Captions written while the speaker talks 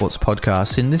Sports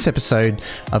Podcast. In this episode,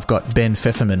 I've got Ben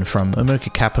Pfefferman from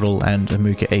Amuka Capital and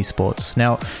Amuka Esports.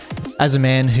 Now, as a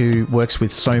man who works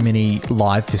with so many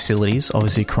live facilities,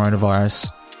 obviously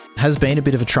coronavirus has been a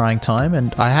bit of a trying time,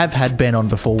 and I have had Ben on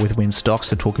before with WIM Stocks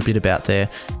to talk a bit about their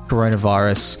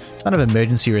coronavirus kind of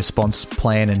emergency response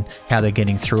plan and how they're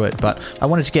getting through it. But I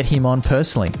wanted to get him on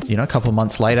personally, a couple of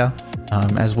months later,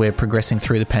 as we're progressing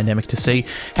through the pandemic, to see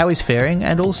how he's faring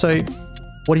and also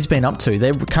what he's been up to.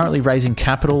 They're currently raising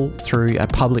capital through a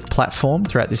public platform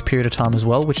throughout this period of time as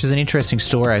well, which is an interesting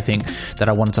story, I think, that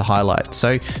I wanted to highlight.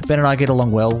 So Ben and I get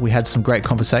along well. We had some great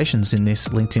conversations in this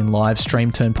LinkedIn Live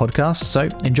stream turn podcast, so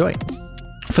enjoy.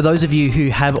 For those of you who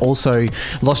have also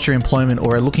lost your employment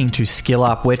or are looking to skill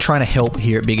up, we're trying to help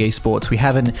here at Big Esports. We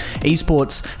have an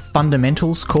esports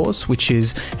fundamentals course, which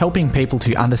is helping people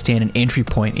to understand an entry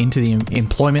point into the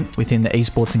employment within the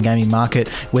esports and gaming market,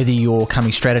 whether you're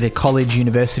coming straight out of college,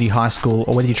 university, high school,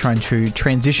 or whether you're trying to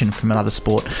transition from another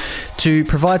sport. To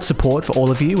provide support for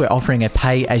all of you, we're offering a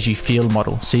pay-as-you-feel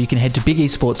model. So you can head to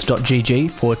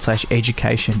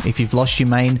bigesports.gg/education. If you've lost your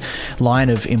main line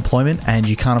of employment and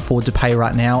you can't afford to pay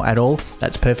right now at all,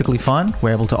 that's perfectly fine.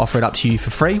 We're able to offer it up to you for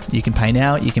free. You can pay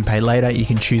now, you can pay later, you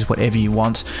can choose whatever you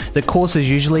want. The course is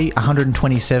usually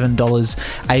 $127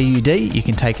 AUD. You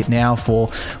can take it now for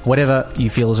whatever you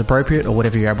feel is appropriate or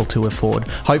whatever you're able to afford.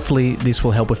 Hopefully this will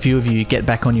help a few of you get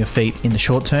back on your feet in the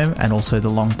short term and also the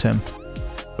long term.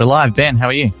 We're live. Ben, how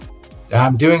are you?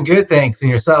 I'm doing good, thanks.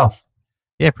 And yourself?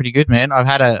 Yeah, pretty good, man. I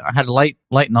had a late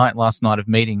night last night of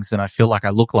meetings, and I feel like I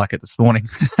look like it this morning.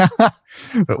 But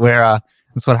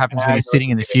that's what happens when you're sitting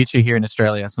in the future here in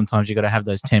Australia. Sometimes you got to have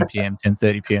those 10 p.m.,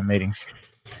 10:30 p.m. meetings.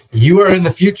 You are in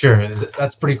the future.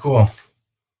 That's pretty cool.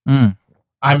 I'm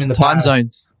in the time past.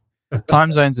 zones.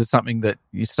 Time zones is something that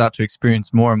you start to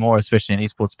experience more and more, especially in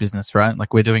esports business, right?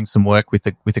 Like we're doing some work with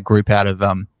a group out of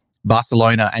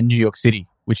Barcelona and New York City,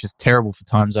 which is terrible for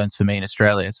time zones for me in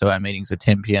Australia. So our meetings are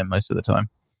 10 p.m. most of the time.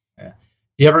 Yeah.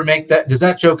 Do you ever make that? Does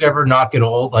that joke ever not get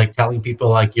old? Like telling people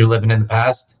like you're living in the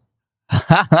past?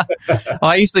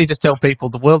 I usually just tell people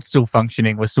the world's still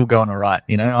functioning. We're still going all right.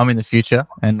 I'm in the future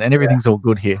and everything's all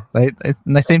good here. They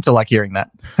seem to like hearing that.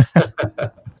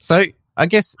 So I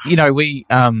guess,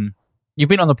 you've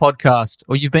been on the podcast,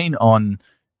 or you've been on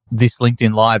this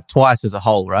LinkedIn Live twice as a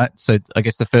whole, right? So I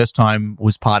guess the first time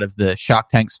was part of the Shark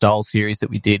Tank style series that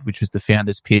we did, which was the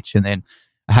founder's pitch. And then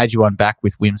I had you on back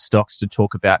with WIM Stocks to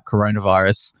talk about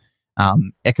coronavirus,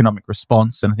 economic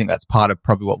response. And I think that's part of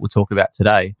probably what we'll talk about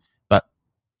today. But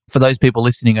for those people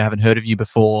listening who haven't heard of you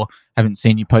before, haven't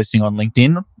seen you posting on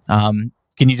LinkedIn, can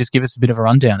you just give us a bit of a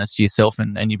rundown as to yourself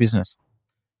and your business?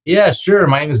 Yeah, sure.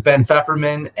 My name is Ben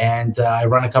Pfefferman, and I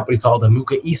run a company called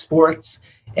Amuka Esports,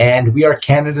 and we are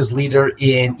Canada's leader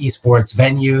in esports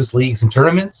venues, leagues, and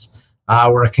tournaments.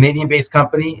 We're a Canadian-based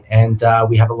company, and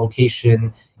we have a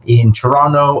location in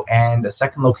Toronto and a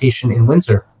second location in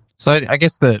Windsor. So I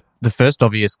guess the first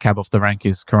obvious cab off the rank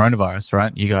is coronavirus,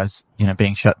 right? You guys,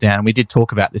 being shut down. We did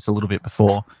talk about this a little bit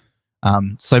before.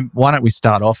 So why don't we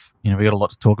start off, we got a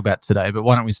lot to talk about today, but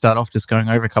why don't we start off just going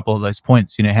over a couple of those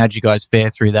points? How did you guys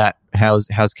fare through that?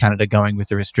 How's Canada going with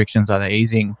the restrictions? Are they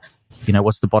easing?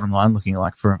 What's the bottom line looking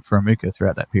like for Amuka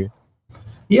throughout that period?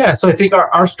 Yeah, so I think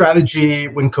our strategy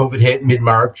when COVID hit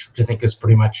mid-March, which I think is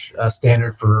pretty much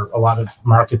standard for a lot of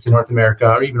markets in North America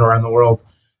or even around the world,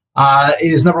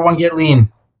 is number one, get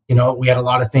lean. We had a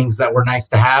lot of things that were nice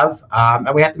to have,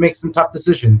 and we had to make some tough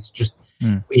decisions.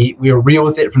 We were real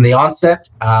with it from the onset.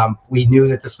 We knew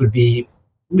that this would be,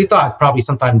 we thought probably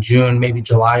sometime June, maybe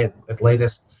July at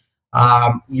latest,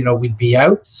 we'd be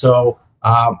out. So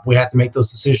we had to make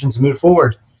those decisions and move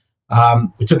forward.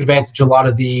 We took advantage of a lot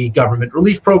of the government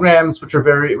relief programs, which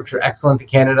are excellent in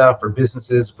Canada for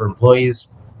businesses, for employees.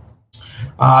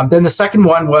 Then the second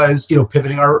one was,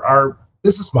 pivoting our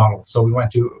business model. So we went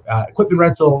to equipment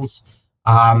rentals,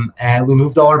 and we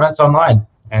moved all our events online.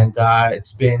 And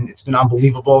it's been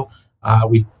unbelievable.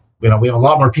 We have a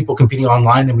lot more people competing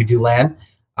online than we do LAN.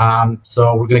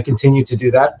 So we're going to continue to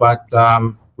do that, but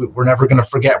we're never going to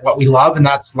forget what we love, and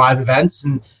that's live events.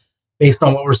 And based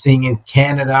on what we're seeing in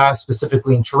Canada,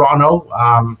 specifically in Toronto,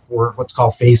 we're what's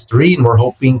called phase 3, and we're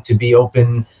hoping to be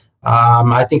open,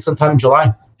 I think, sometime in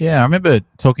July. Yeah, I remember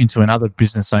talking to another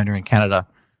business owner in Canada.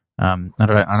 I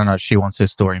don't know if she wants her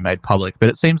story made public, but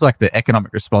it seems like the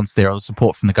economic response there or the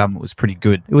support from the government was pretty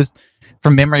good. It was,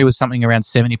 from memory, it was something around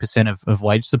 70% of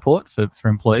wage support for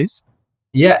employees.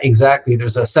 Yeah, exactly.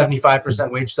 There's a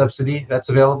 75% wage subsidy that's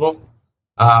available.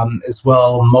 As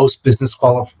well, most businesses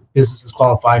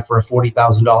qualify for a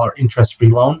 $40,000 interest-free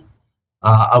loan,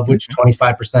 of which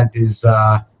 25% is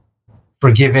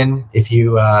forgiven if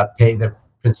you pay the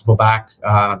principal back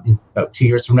in about 2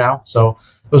 years from now. So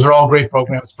those are all great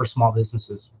programs for small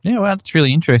businesses. Yeah, well, that's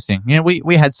really interesting.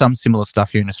 We had some similar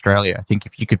stuff here in Australia. I think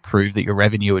if you could prove that your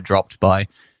revenue had dropped by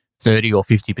 30 or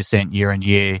 50% year on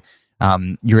year,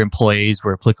 your employees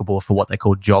were applicable for what they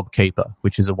call JobKeeper,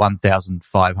 which is a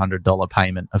 $1,500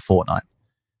 payment a fortnight,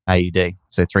 AUD,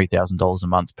 so $3,000 a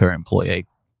month per employee.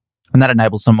 And that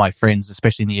enabled some of my friends,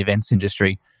 especially in the events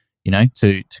industry,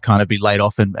 to kind of be laid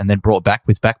off and then brought back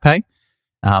with back pay.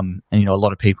 And, a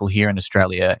lot of people here in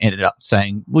Australia ended up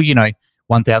saying, well,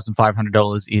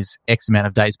 $1,500 is X amount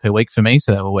of days per week for me.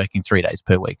 So they were working 3 days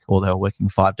per week, or they were working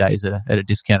 5 days at a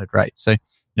discounted rate. So,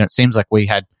 it seems like we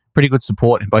had pretty good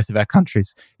support in both of our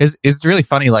countries. It's really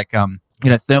funny.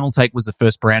 Thermaltake was the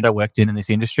first brand I worked in this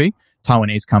industry,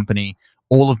 Taiwanese company.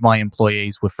 All of my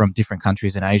employees were from different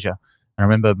countries in Asia. And I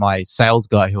remember my sales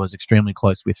guy, who I was extremely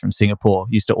close with from Singapore,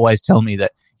 used to always tell me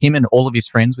that him and all of his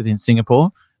friends within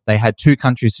Singapore, they had 2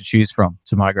 countries to choose from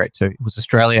to migrate to. It was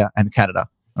Australia and Canada.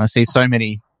 And I see so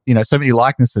many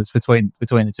likenesses between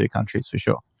the 2 countries for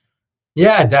sure.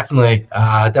 Yeah, definitely.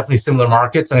 Definitely similar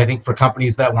markets. And I think for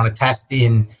companies that want to test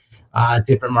in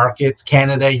different markets,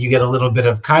 Canada, you get a little bit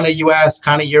of kind of US,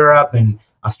 kind of Europe, and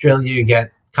Australia, you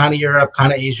get kind of Europe,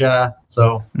 kind of Asia.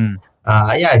 So,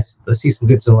 I see some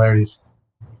good similarities.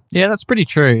 Yeah, that's pretty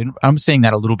true. And I'm seeing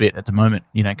that a little bit at the moment,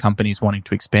 companies wanting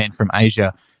to expand from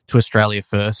Asia to Australia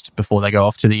first before they go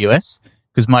off to the US.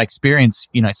 Because my experience,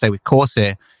 say with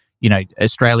Corsair,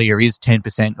 Australia is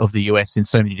 10% of the US in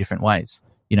so many different ways.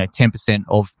 10%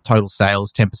 of total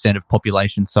sales, 10% of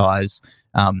population size,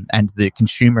 and the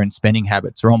consumer and spending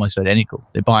habits are almost identical.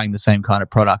 They're buying the same kind of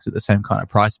products at the same kind of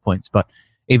price points, but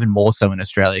even more so in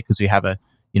Australia because we have a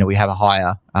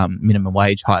higher minimum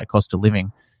wage, higher cost of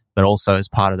living. But also as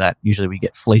part of that, usually we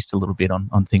get fleeced a little bit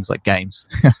on things like games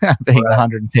being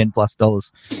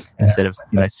 $110+ instead of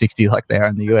 60 like they are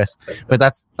in the US. But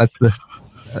that's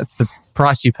the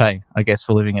price you pay, I guess,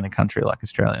 for living in a country like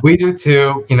Australia. We do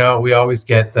too. We always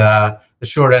get the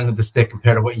short end of the stick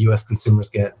compared to what US consumers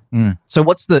get. So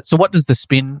what does the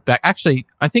spin back? Actually,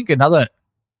 I think another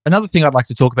thing I'd like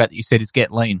to talk about that you said is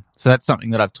get lean. So that's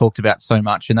something that I've talked about so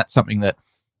much, and that's something that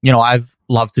I've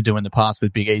loved to do in the past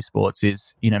with big esports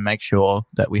is, make sure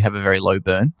that we have a very low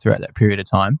burn throughout that period of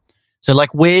time. So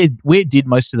where did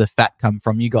most of the fat come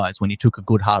from you guys when you took a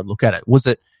good hard look at it? Was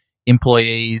it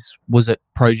employees? Was it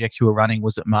projects you were running?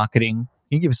 Was it marketing?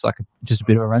 Can you give us just a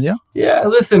bit of a rundown? Yeah,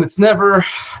 listen, it's never,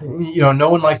 no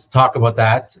one likes to talk about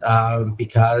that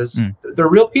because they're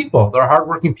real people. They're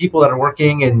hardworking people that are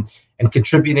working and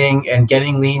contributing, and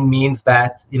getting lean means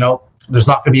that, there's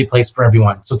not going to be a place for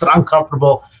everyone. So it's an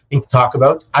uncomfortable thing to talk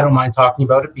about. I don't mind talking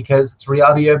about it because it's a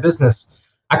reality of business.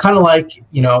 I kind of like,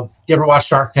 you ever watch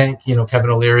Shark Tank? Kevin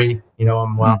O'Leary,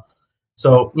 him well.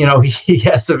 So, he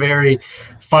has a very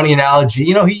funny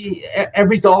analogy.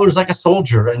 Every dollar is like a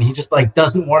soldier, and he just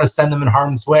doesn't want to send them in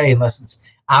harm's way unless it's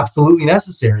absolutely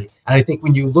necessary. And I think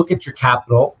when you look at your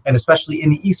capital, and especially in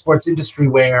the esports industry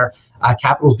where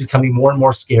capital is becoming more and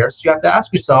more scarce, you have to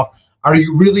ask yourself, are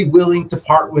you really willing to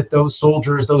part with those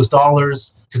soldiers, those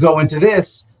dollars to go into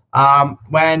this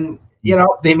when,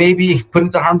 they may be put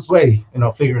into harm's way,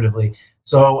 figuratively.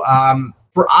 So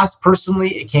for us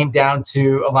personally, it came down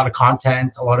to a lot of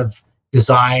content, a lot of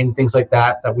design, things like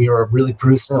that we were really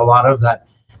producing a lot of that.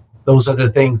 Those are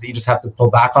the things that you just have to pull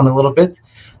back on a little bit.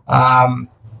 That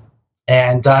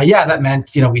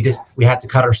meant, we had to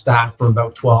cut our staff from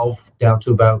about 12 down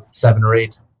to about 7 or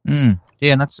 8.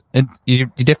 Yeah, and you're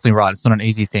definitely right. It's not an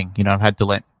easy thing. I've had to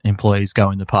let employees go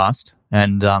in the past,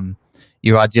 and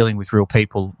you are dealing with real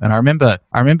people. And I remember,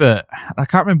 I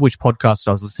can't remember which podcast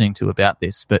I was listening to about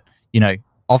this, but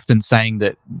often saying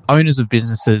that owners of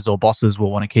businesses or bosses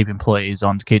will want to keep employees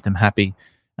on to keep them happy,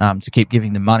 to keep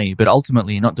giving them money, but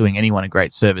ultimately you're not doing anyone a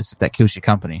great service if that kills your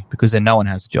company, because then no one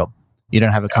has a job. You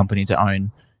don't have a company to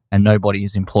own, and nobody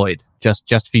is employed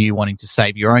just for you wanting to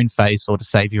save your own face or to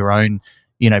save your own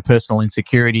personal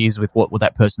insecurities with what will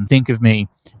that person think of me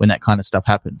when that kind of stuff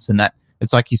happens. And that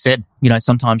it's like you said,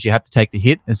 sometimes you have to take the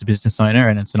hit as a business owner,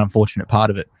 and it's an unfortunate part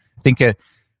of it. I think I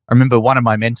remember one of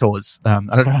my mentors, I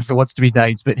don't know if it wants to be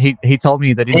names, but he told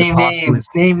me that in the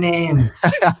past... Name names.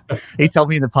 He told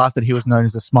me in the past that he was known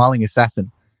as a smiling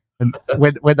assassin. And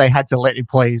when they had to let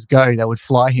employees go, they would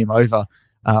fly him over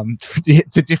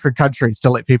to different countries to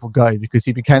let people go because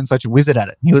he became such a wizard at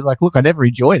it. And he was like, look, I never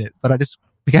enjoyed it, but I just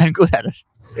became good at it.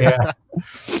 Yeah.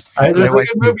 There's a good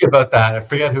movie about that. I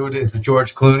forget who it is.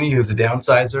 George Clooney, who's a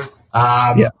downsizer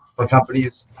for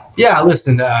companies. Yeah,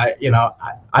 listen,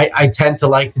 I tend to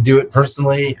like to do it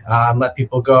personally, let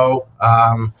people go.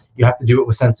 You have to do it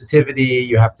with sensitivity.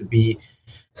 You have to be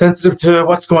sensitive to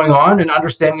what's going on and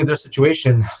understanding of their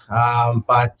situation.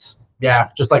 But yeah,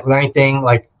 just like with anything,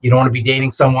 like you don't want to be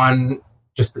dating someone,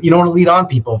 you don't want to lead on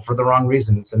people for the wrong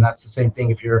reasons. And that's the same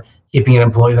thing if you're keeping an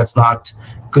employee that's not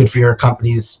good for your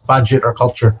company's budget or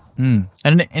culture. And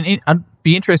I'd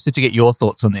be interested to get your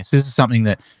thoughts on this. This is something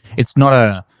that it's not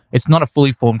a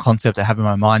fully formed concept I have in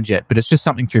my mind yet, but it's just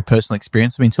something through personal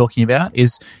experience I've been talking about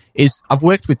is I've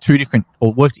worked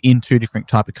in two different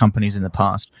type of companies in the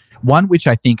past. One which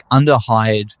I think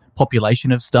underhired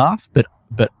population of staff, but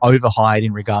overhired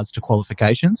in regards to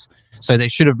qualifications. So there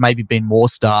should have maybe been more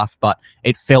staff, but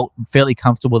it felt fairly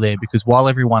comfortable there because while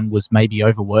everyone was maybe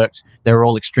overworked, they were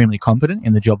all extremely competent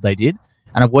in the job they did.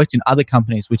 And I've worked in other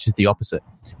companies, which is the opposite,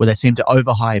 where they seem to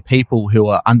overhire people who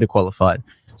are underqualified.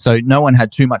 So no one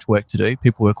had too much work to do.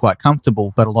 People were quite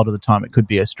comfortable, but a lot of the time it could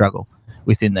be a struggle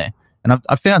within there. And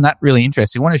I found that really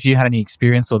interesting. I wonder if you had any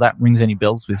experience or that rings any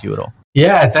bells with you at all.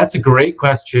 Yeah, that's a great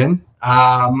question.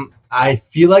 I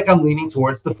feel like I'm leaning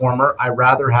towards the former. I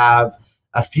rather have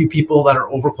a few people that are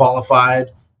overqualified.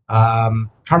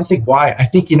 Trying to think why. I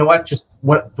think, just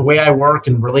the way I work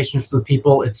and relationships with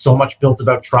people, it's so much built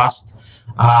about trust.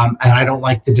 And I don't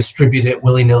like to distribute it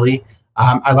willy-nilly.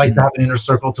 I like to have an inner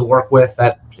circle to work with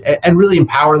and really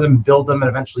empower them, build them, and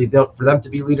eventually for them to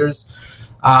be leaders.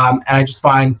 And I just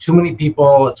find too many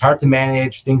people, it's hard to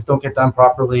manage, things don't get done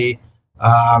properly.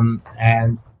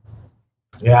 And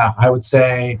yeah, I would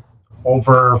say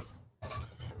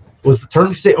was the term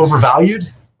you say overvalued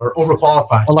or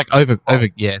overqualified? Or like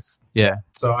yes. Yeah.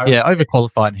 So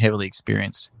overqualified and heavily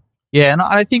experienced. Yeah, and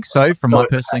I think so from my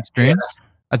personal experience. Yeah.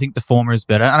 I think the former is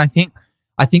better. And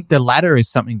I think the latter is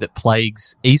something that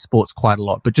plagues esports quite a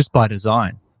lot, but just by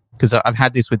design. Because I've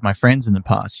had this with my friends in the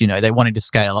past. They wanted to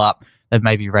scale up. They've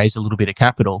maybe raised a little bit of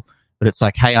capital, but it's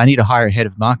like, hey, I need to hire a head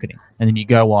of marketing. And then you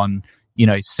go on,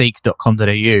 seek.com.au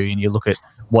and you look at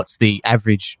what's the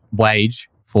average wage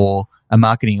for a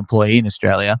marketing employee in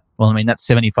Australia. Well, I mean, that's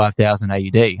 75,000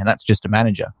 AUD, and that's just a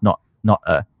manager, not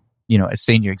a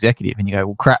senior executive. And you go,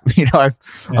 well, crap, I've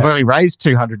only raised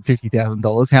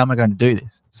 $250,000. How am I going to do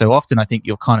this? So often I think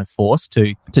you're kind of forced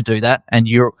to do that. And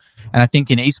I think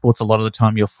in esports, a lot of the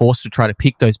time you're forced to try to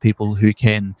pick those people who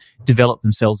can develop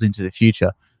themselves into the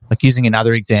future. Like using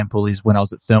another example is when I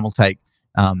was at Thermaltake,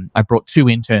 I brought 2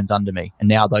 interns under me, and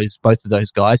now both of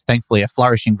those guys, thankfully, are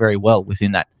flourishing very well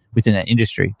within that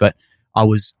industry. But I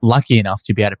was lucky enough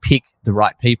to be able to pick the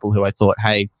right people who I thought,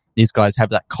 hey, these guys have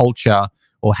that culture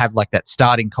or have like that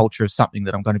starting culture of something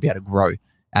that I'm going to be able to grow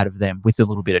out of them with a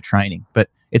little bit of training. But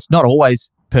it's not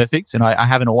always perfect, and I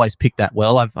haven't always picked that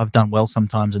well. I've done well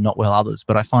sometimes and not well others,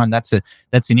 but I find that's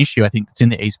an issue I think that's in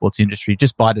the esports industry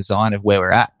just by design of where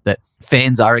we're at, that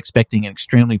fans are expecting an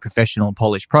extremely professional and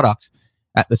polished product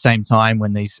at the same time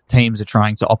when these teams are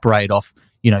trying to operate off,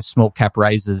 small cap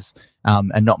raises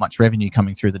and not much revenue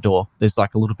coming through the door. There's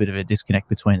like a little bit of a disconnect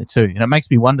between the two. And it makes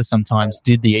me wonder sometimes,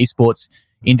 did the esports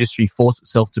industry force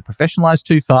itself to professionalize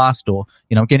too fast? Or,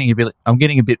 I'm getting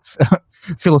a bit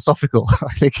philosophical,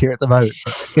 I think, here at the moment,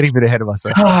 getting a bit ahead of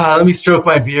myself. Let me stroke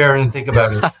my beer and think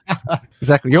about it.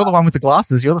 Exactly. You're the one with the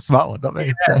glasses. You're the smart one, not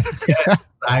me. Yes,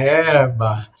 I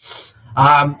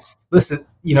am. Listen,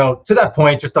 to that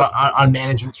point, just on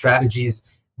management strategies,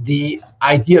 the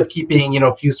idea of keeping,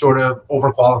 a few sort of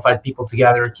overqualified people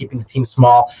together, keeping the team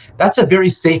small, that's a very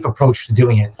safe approach to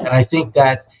doing it. And I think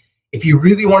that if you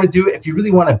really want to do it, if you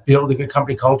really want to build a good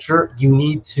company culture, you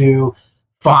need to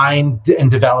find and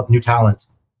develop new talent.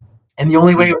 And the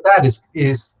only way with that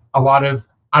is a lot of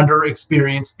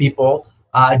underexperienced people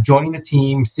joining the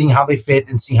team, seeing how they fit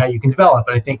and seeing how you can develop.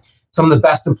 And I think some of the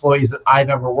best employees that I've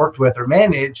ever worked with or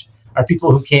managed are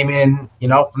people who came in,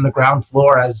 from the ground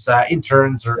floor as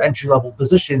interns or entry-level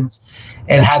positions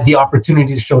and had the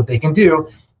opportunity to show what they can do.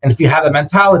 And if you have that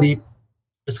mentality,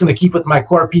 just going to keep with my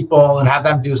core people and have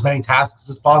them do as many tasks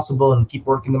as possible and keep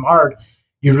working them hard,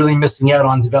 you're really missing out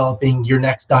on developing your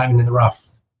next diamond in the rough.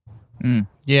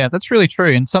 Yeah, that's really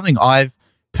true. And something I've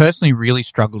personally really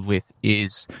struggled with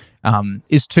is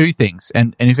 2 things.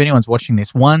 And if anyone's watching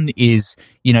this, one is,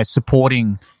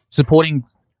 supporting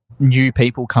new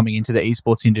people coming into the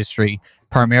esports industry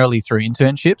primarily through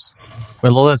internships,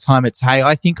 where a lot of the time it's, hey,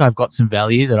 I think I've got some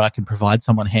value that I can provide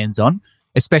someone hands-on,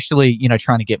 especially,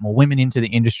 trying to get more women into the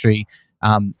industry,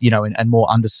 and more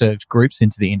underserved groups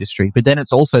into the industry. But then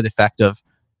it's also the fact of,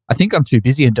 I think I'm too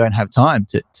busy and don't have time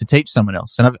to teach someone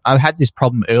else. And I've had this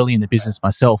problem early in the business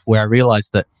myself where I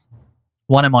realized that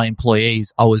one of my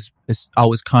employees, I was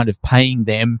kind of paying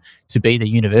them to be the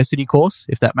university course,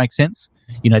 if that makes sense.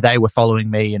 They were following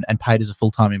me and paid as a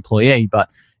full-time employee, but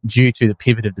due to the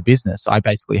pivot of the business, I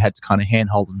basically had to kind of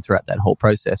handhold them throughout that whole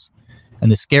process.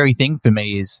 And the scary thing for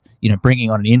me is, bringing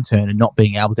on an intern and not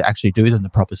being able to actually do them the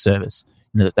proper service,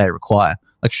 that they require.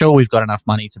 Like, sure, we've got enough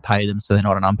money to pay them, so they're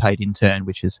not an unpaid intern,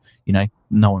 which is,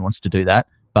 no one wants to do that.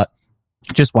 But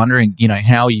just wondering,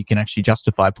 how you can actually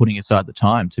justify putting aside the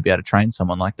time to be able to train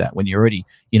someone like that when you're already,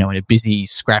 in a busy,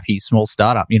 scrappy, small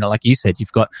startup. Like you said,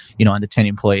 you've got, under 10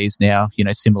 employees now.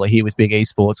 Similar here with Big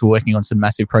Esports, we're working on some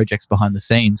massive projects behind the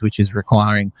scenes, which is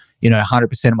requiring,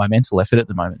 100% of my mental effort at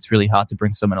the moment. It's really hard to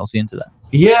bring someone else into that.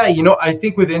 Yeah, I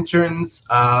think with interns,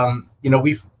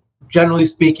 we've, generally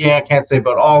speaking, I can't say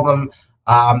about all of them,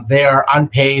 they are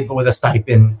unpaid, but with a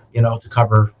stipend, to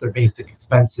cover their basic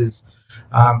expenses.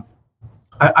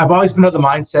 I've always been of the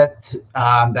mindset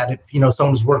that if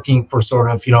someone's working for sort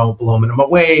of below minimum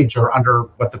wage or under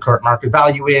what the current market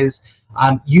value is,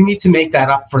 you need to make that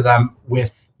up for them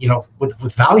with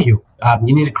value.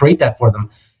 You need to create that for them,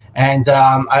 and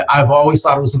I've always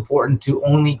thought it was important to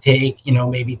only take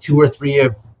maybe two or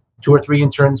three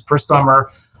interns per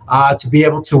summer to be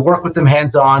able to work with them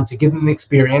hands on, to give them the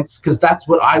experience, because that's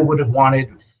what I would have wanted.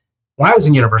 When I was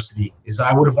in university, is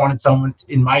I would have wanted someone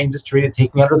in my industry to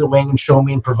take me under the wing and show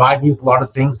me and provide me with a lot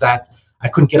of things that I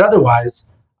couldn't get otherwise.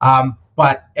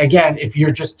 But again, if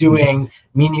you're just doing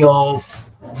menial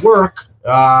work,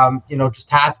 just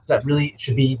tasks that really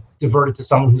should be diverted to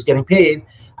someone who's getting paid,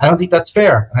 I don't think that's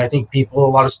fair. And I think a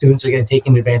lot of students are getting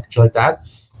taken advantage like that.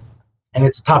 And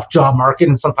it's a tough job market,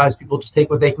 and sometimes people just take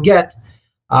what they can get.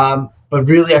 But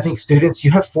really, I think students,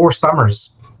 you have 4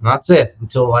 summers. And that's it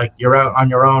until you're out on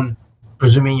your own,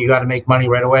 presuming you got to make money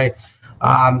right away.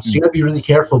 So you got to be really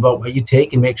careful about what you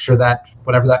take and make sure that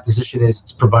whatever that position is,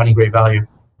 it's providing great value.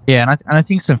 Yeah, and I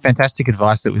think some fantastic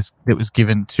advice that was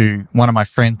given to one of my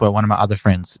friends, by one of my other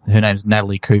friends. Her name's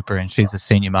Natalie Cooper, and she's a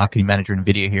senior marketing manager in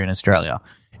video here in Australia.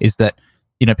 Is that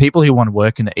people who want to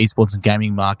work in the esports and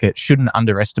gaming market shouldn't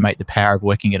underestimate the power of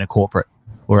working in a corporate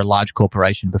or a large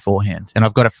corporation beforehand. And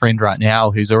I've got a friend right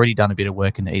now who's already done a bit of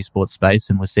work in the esports space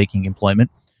and was seeking employment,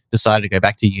 decided to go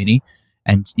back to uni.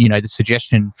 And, the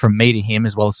suggestion from me to him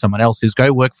as well as someone else is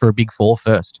go work for a Big 4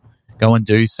 first. Go and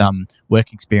do some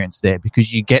work experience there,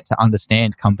 because you get to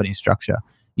understand company structure.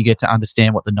 You get to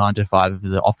understand what the 9 to 5 of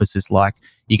the office is like.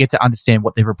 You get to understand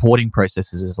what their reporting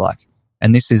processes is like.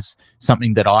 And this is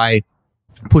something that I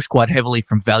push quite heavily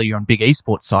from value on Big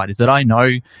Esports side, is that I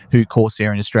know who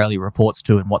Corsair in Australia reports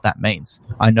to and what that means.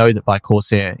 I know that by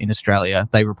Corsair in Australia,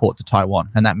 they report to Taiwan,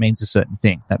 and that means a certain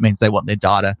thing. That means they want their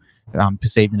data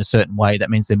perceived in a certain way. That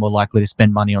means they're more likely to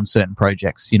spend money on certain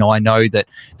projects. I know that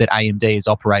AMD is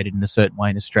operated in a certain way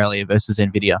in Australia versus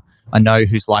NVIDIA. I know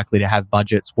who's likely to have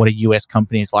budgets, what a US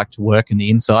company is like to work in the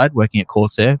inside, working at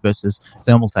Corsair, versus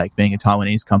Thermaltake being a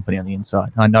Taiwanese company on the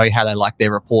inside. I know how they like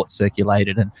their reports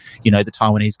circulated, and, the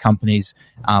Taiwanese companies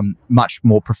much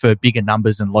more prefer bigger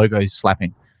numbers and logos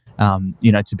slapping,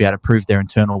 to be able to prove their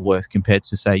internal worth compared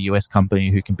to, say, a US company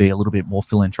who can be a little bit more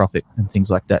philanthropic and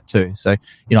things like that too. So,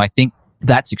 I think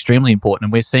that's extremely important.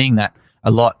 And we're seeing that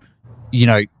a lot,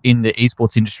 in the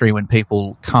esports industry, when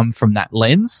people come from that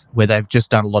lens where they've just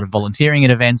done a lot of volunteering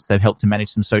at events, they've helped to manage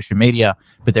some social media,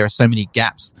 but there are so many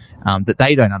gaps that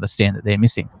they don't understand that they're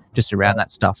missing just around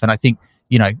that stuff. And I think,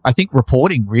 I think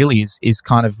reporting really is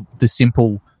kind of the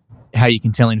simple, how you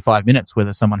can tell in 5 minutes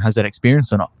whether someone has that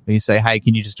experience or not. You say, hey,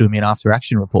 can you just do me an after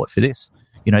action report for this,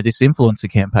 this influencer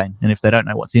campaign? And if they don't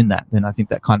know what's in that, then I think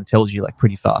that kind of tells you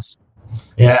pretty fast.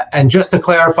 Yeah. And just to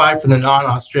clarify for the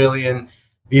non-Australian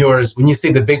viewers, when you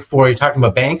say the Big 4, you're talking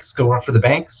about banks, go work for the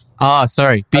banks?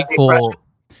 Sorry. Big Four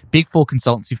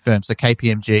consultancy firms. So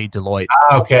KPMG, Deloitte,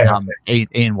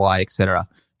 EY, etc.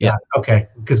 Yeah. Okay.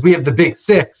 Because we have the Big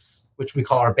 6, which we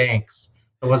call our banks.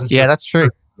 I wasn't sure. Yeah, that's true.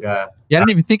 Yeah, I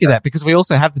didn't even think of that, because we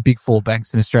also have the Big 4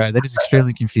 banks in Australia. That is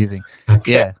extremely confusing.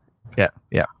 Okay. Yeah.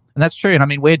 And that's true. And I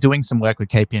mean, we're doing some work with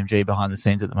KPMG behind the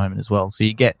scenes at the moment as well. So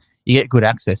you get good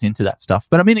access into that stuff.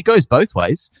 But I mean, it goes both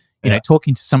ways.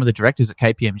 Talking to some of the directors at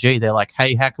KPMG, they're like,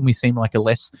 hey, how can we seem like a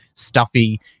less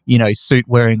stuffy,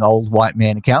 suit-wearing old white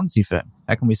man accountancy firm?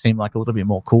 How can we seem like a little bit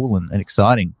more cool and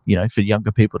exciting, for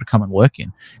younger people to come and work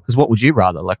in? Because what would you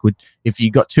rather? If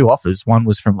you got 2 offers, one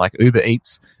was from Uber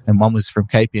Eats and one was from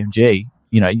KPMG,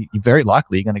 you're very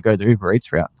likely going to go the Uber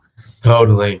Eats route.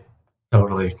 Totally.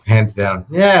 Hands down.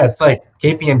 Yeah, it's like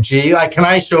KPMG. Can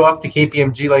I show up to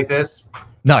KPMG like this?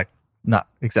 No,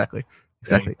 exactly.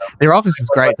 Their office is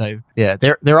great though. Yeah,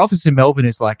 their office in Melbourne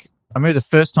is I remember the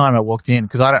first time I walked in,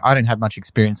 because I didn't have much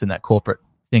experience in that corporate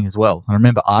thing as well. I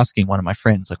remember asking one of my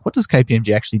friends, like, what does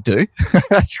KPMG actually do?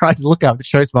 I tried to look up. It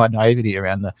shows my naivety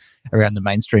around the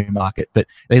mainstream market, but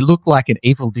they look like an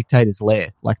evil dictator's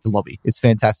lair, like the lobby. It's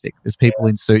fantastic. There's people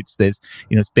in suits. There's,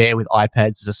 it's bare with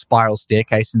iPads. There's a spiral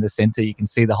staircase in the center. You can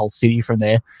see the whole city from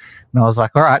there. And I was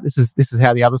like, all right, this is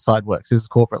how the other side works. This is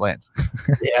corporate land.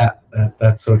 Yeah,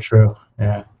 that's so true.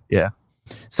 Yeah. Yeah.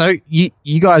 So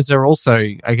you guys are also,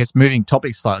 I guess, moving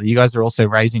topics slightly, you guys are also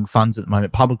raising funds at the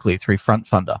moment publicly through Front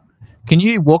Funder. Can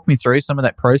you walk me through some of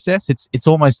that process? It's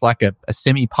almost like a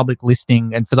semi-public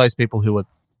listing. And for those people who are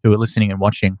listening and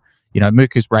watching,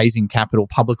 Mooka's raising capital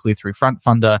publicly through Front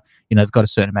Funder. They've got a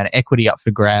certain amount of equity up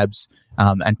for grabs,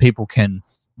 and people can,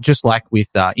 just like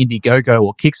with Indiegogo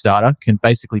or Kickstarter, can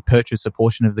basically purchase a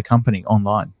portion of the company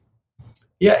online.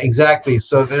 Yeah, exactly.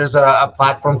 So there's a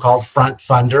platform called Front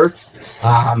Funder.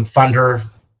 Funder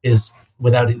is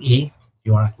without an E, if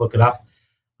you want to look it up.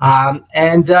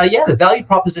 The value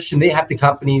proposition they have to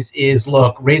companies is,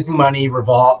 look, raising money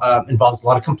involves a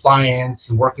lot of compliance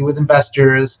and working with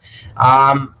investors.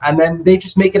 And then they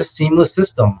just make it a seamless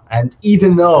system. And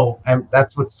even though, and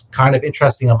that's what's kind of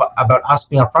interesting about us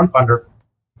being a Front Funder,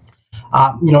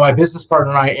 my business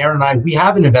partner and I, Aaron and I, we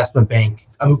have an investment bank,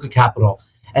 Amuka Capital.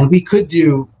 And we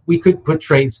could put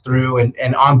trades through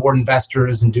and onboard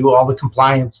investors and do all the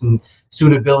compliance and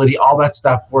suitability, all that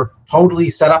stuff. We're totally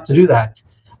set up to do that.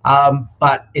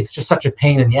 But it's just such a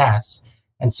pain in the ass.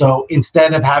 And so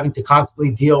instead of having to constantly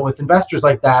deal with investors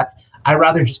like that, I'd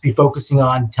rather just be focusing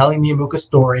on telling the Amuka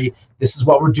story. This is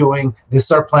what we're doing. This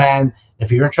is our plan.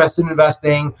 If you're interested in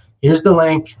investing, here's the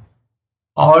link.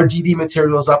 All our DD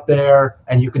materials up there,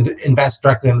 and you can invest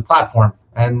directly on the platform.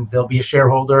 And there'll be a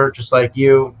shareholder just like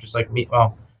you, just like me.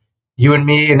 Well, you and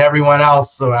me and everyone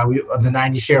else, the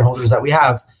 90 shareholders that we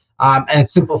have, and it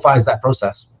simplifies that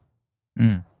process.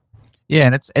 Mm. Yeah,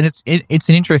 and it's an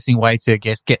interesting way to, I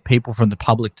guess, get people from the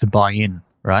public to buy in,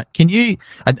 right? Can you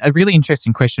a really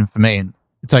interesting question for me, and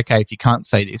it's okay if you can't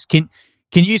say this. Can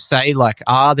you say, like,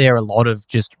 are there a lot of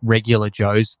just regular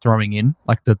Joes throwing in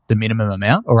like the minimum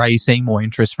amount, or are you seeing more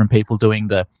interest from people doing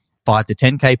the 5 to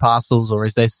 10K parcels, or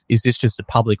is this just a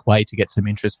public way to get some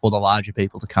interest for the larger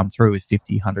people to come through with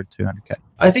 50, 100, 200K?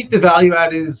 I think the value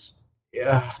add is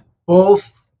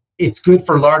both. It's good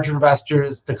for larger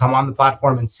investors to come on the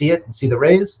platform and see it and see the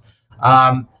raise.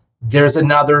 There's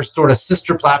another sort of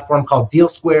sister platform called Deal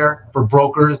Square for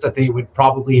brokers that they would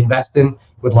probably invest in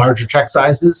with larger check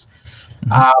sizes.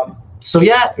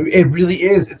 It really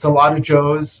is. It's a lot of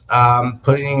Joes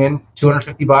putting in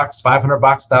 $250, $500,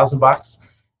 $1,000.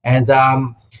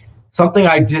 And something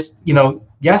I just,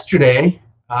 yesterday,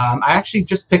 I actually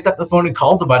just picked up the phone and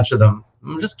called a bunch of them.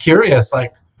 I'm just curious,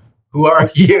 like, who are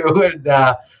you? And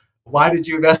why did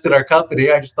you invest in our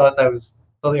company? I just thought that was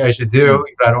something I should do,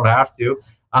 but I don't have to.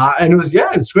 And it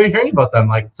was great hearing about them.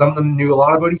 Like, some of them knew a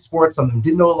lot about esports, some of them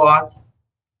didn't know a lot.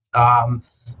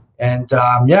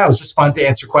 It was just fun to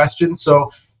answer questions.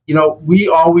 So, we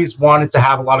always wanted to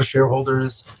have a lot of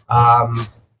shareholders.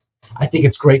 I think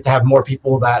it's great to have more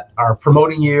people that are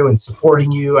promoting you and supporting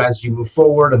you as you move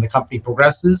forward and the company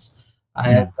progresses.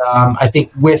 And I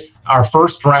think with our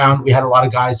first round, we had a lot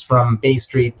of guys from Bay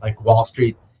Street, like Wall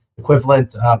Street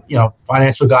equivalent,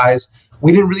 financial guys.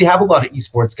 We didn't really have a lot of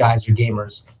esports guys or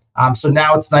gamers. So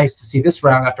now it's nice to see this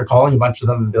round after calling a bunch of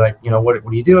them and be like, what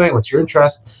are you doing? What's your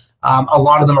interest? A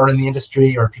lot of them are in the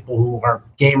industry or people who are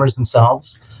gamers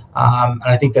themselves. And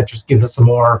I think that just gives us a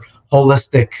more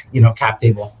holistic, cap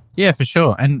table. Yeah, for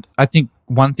sure. And I think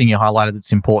one thing you highlighted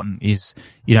that's important is,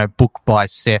 book by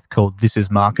Seth called This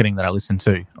Is Marketing that I listened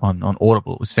to on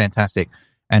Audible. It was fantastic.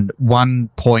 And one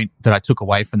point that I took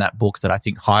away from that book that I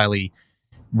think highly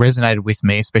resonated with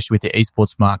me, especially with the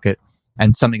esports market,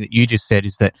 and something that you just said,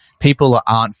 is that people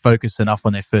aren't focused enough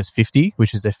on their first 50,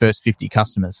 which is their first 50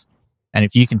 customers. And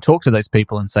if you can talk to those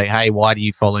people and say, hey, why do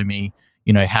you follow me?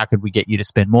 How could we get you to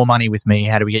spend more money with me?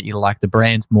 How do we get you to like the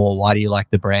brand more? Why do you like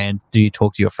the brand? Do you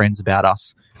talk to your friends about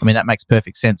us? I mean, that makes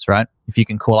perfect sense, right? If you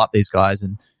can call up these guys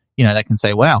and, they can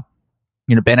say, wow,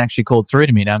 Ben actually called through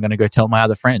to me. Now I'm going to go tell my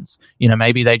other friends.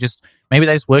 Maybe they just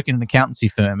work in an accountancy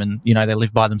firm and, they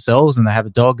live by themselves and they have a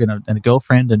dog and a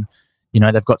girlfriend and,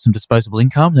 they've got some disposable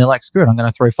income. And they're like, screw it, I'm going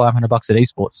to throw $500 at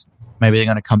esports. Maybe they're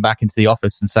going to come back into the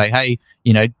office and say, hey,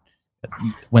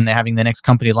 when they're having their next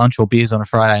company lunch or beers on a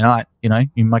Friday night,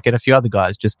 you might get a few other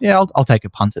guys just, I'll take a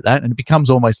punt at that. And it becomes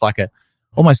almost like a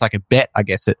bet, I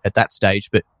guess, at that stage.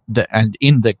 But and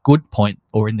in the good point,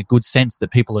 or in the good sense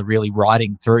that people are really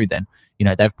riding through, then,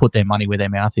 they've put their money where their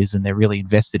mouth is and they're really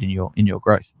invested in your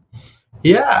growth.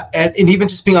 Yeah. And even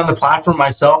just being on the platform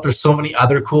myself, there's so many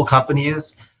other cool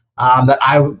companies that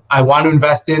I want to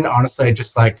invest in. Honestly, I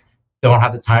just don't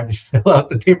have the time to fill out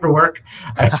the paperwork.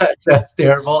 That's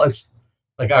terrible. It's just,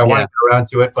 like I want to get around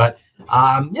to it, but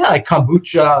like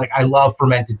kombucha, like I love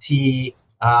fermented tea.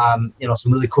 Some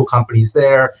really cool companies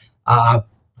there.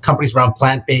 Companies around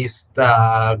plant-based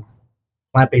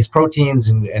proteins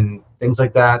and things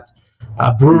like that.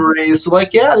 Breweries, so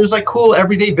there's like cool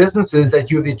everyday businesses that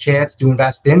you have the chance to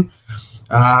invest in.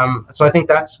 So I think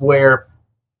that's where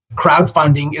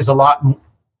crowdfunding is a lot.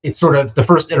 It's sort of the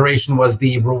first iteration was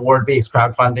the reward-based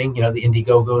crowdfunding, the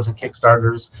Indiegogos and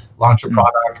Kickstarters, launch a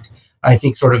product. I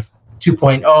think sort of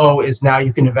 2.0 is now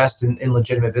you can invest in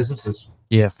legitimate businesses.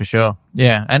 Yeah, for sure.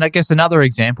 Yeah. And I guess another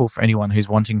example for anyone who's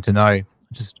wanting to know, I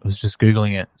was just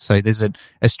Googling it. So there's an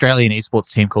Australian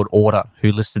esports team called Order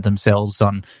who listed themselves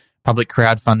on public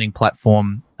crowdfunding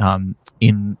platform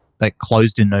that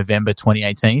closed in November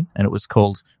 2018. And it was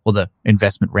called, the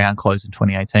investment round closed in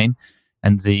 2018.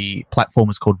 And the platform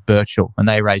was called Birchal, and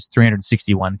they raised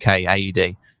 361k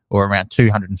AUD, or around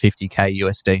 250k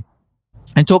USD.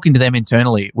 And talking to them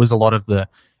internally, it was a lot of the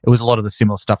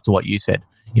similar stuff to what you said.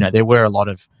 There were a lot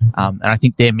of, and I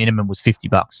think their minimum was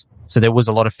 $50. So there was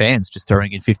a lot of fans just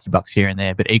throwing in $50 here and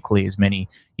there, but equally as many,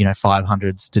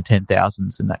 500s to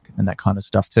 10,000s and that kind of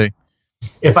stuff too.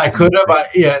 If I could have,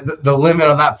 the limit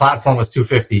on that platform was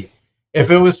 250. If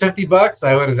it was $50,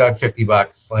 I would have done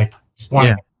 $50. Like just want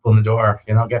to get people in the door,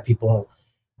 get people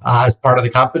as part of the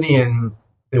company, and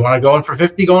they want to go in for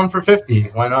 50, go in for 50.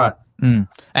 Why not? And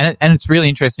it's really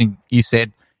interesting. You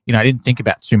said, I didn't think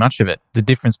about too much of it. The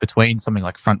difference between something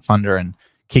like Front Funder and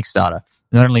Kickstarter.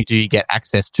 Not only do you get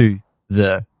access to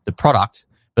the product,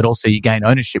 but also you gain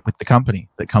ownership with the company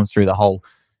that comes through the whole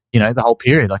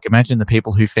period. Like imagine the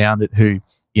people who found it, who,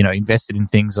 invested in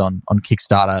things on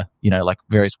Kickstarter, like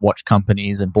various watch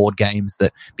companies and board games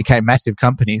that became massive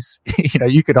companies.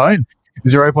 You could own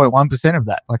 0.1% of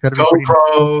that. Like that'd be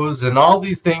GoPros and all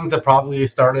these things that probably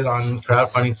started on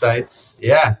crowdfunding sites.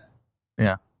 Yeah.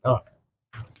 Yeah. Oh,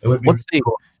 it would be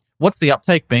cool. What's the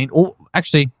uptake been? Or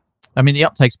actually, I mean, the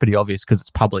uptake's pretty obvious because it's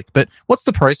public, but what's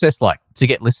the process like to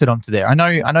get listed onto there? I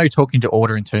know talking to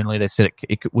Order internally, they said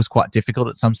it was quite difficult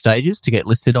at some stages to get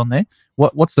listed on there.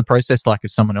 What's the process like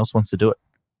if someone else wants to do it?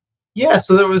 Yeah,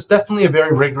 so there was definitely a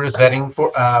very rigorous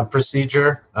vetting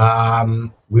procedure.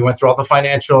 We went through all the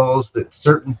financials,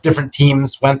 certain different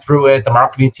teams went through it, the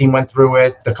marketing team went through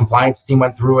it, the compliance team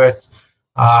went through it.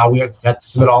 We had to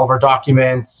submit all of our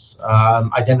documents,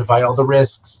 identify all the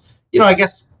risks. I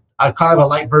guess kind of a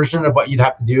light version of what you'd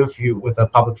have to do with a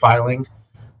public filing.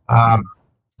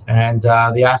 And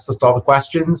they asked us all the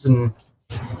questions, and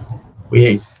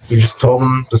we just told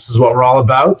them this is what we're all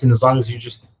about. And as long as you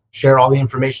just share all the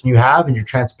information you have and you're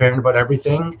transparent about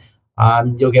everything,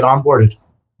 you'll get onboarded.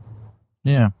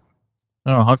 Yeah.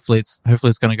 Oh, hopefully it's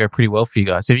going to go pretty well for you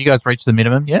guys. Have you guys reached the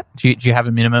minimum yet? Do you have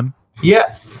a minimum?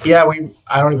 Yeah.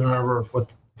 I don't even remember what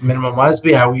the minimum was,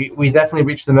 but yeah, we definitely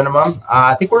reached the minimum.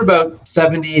 I think we're about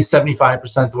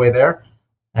 70-75% the way there,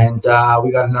 and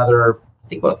we got another, I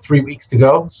think, about 3 weeks to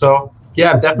go. So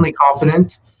yeah, I'm definitely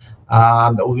confident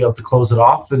that we'll be able to close it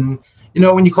off. And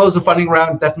when you close the funding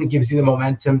round, it definitely gives you the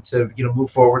momentum to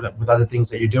move forward with other things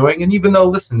that you're doing. And even though,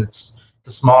 listen, it's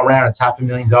a small round, it's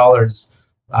 $500,000.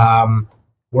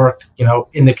 Work,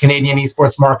 in the Canadian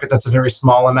esports market, that's a very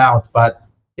small amount. But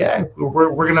yeah,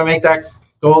 we're going to make that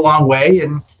go a long way,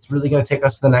 and it's really going to take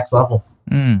us to the next level.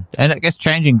 And I guess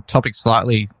changing topics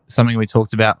slightly, something we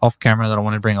talked about off camera that I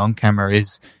want to bring on camera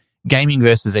is gaming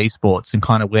versus esports and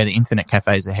kind of where the internet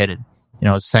cafes are headed.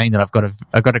 I was saying that I've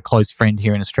got a close friend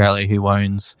here in Australia who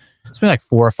owns something like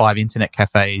 4 or 5 internet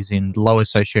cafes in lower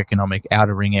socioeconomic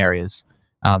outer ring areas,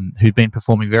 who've been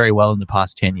performing very well in the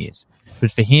past 10 years.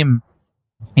 But for him,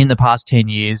 in the past 10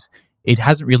 years, it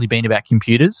hasn't really been about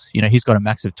computers. He's got a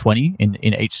max of 20 in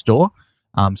each store.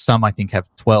 Some, I think, have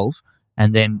 12.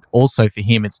 And then also for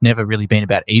him, it's never really been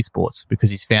about esports,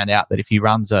 because he's found out that if he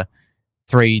runs a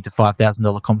 $3,000 to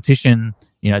 $5,000 competition,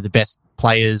 the best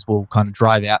players will kind of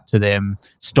drive out to them,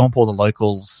 stomp all the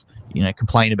locals,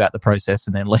 complain about the process,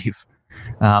 and then leave.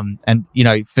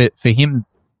 For him,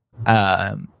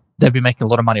 they've been making a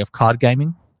lot of money off card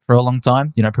gaming for a long time,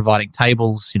 providing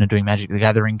tables, doing Magic the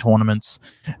Gathering tournaments,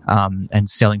 and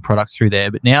selling products through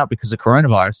there. But now, because of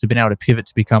coronavirus, they've been able to pivot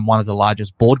to become one of the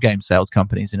largest board game sales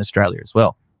companies in Australia as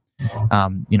well.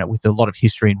 With a lot of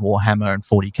history in Warhammer and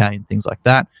 40K and things like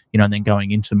that, and then going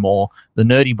into more the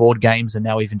nerdy board games, and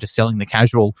now even just selling the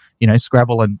casual,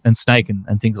 Scrabble and Snake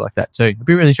and things like that too. I'd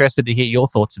be really interested to hear your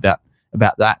thoughts about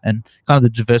that and kind of the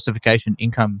diversification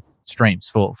income streams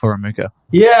for Amuka.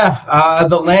 Yeah,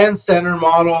 the LAN center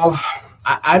model,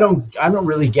 I don't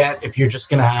really get if you're just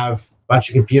going to have a bunch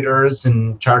of computers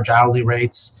and charge hourly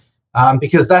rates.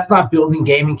 because that's not building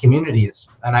gaming communities.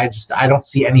 And I don't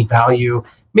see any value.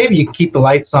 Maybe you can keep the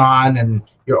lights on and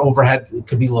your overhead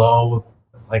could be low.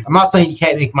 Like, I'm not saying you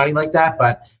can't make money like that,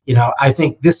 but I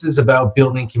think this is about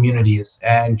building communities,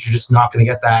 and you're just not going to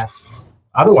get that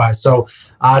otherwise. So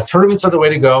tournaments are the way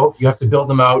to go. You have to build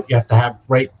them out. You have to have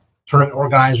right tournament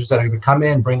organizers that are going to come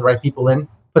in, bring the right people in.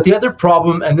 But the other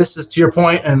problem, and this is to your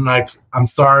point, and like, I'm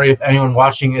sorry if anyone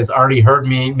watching has already heard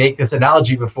me make this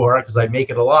analogy before, because I make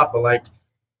it a lot, but like,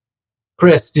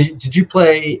 Chris, did you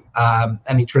play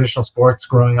any traditional sports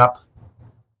growing up?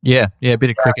 Yeah, a bit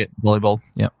of cricket, volleyball.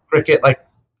 Yeah, cricket, like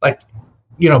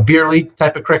beer league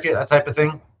type of cricket, that type of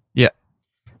thing. Yeah.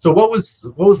 So what was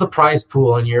the prize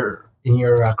pool in your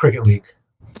cricket league?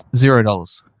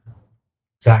 $0.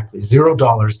 Exactly,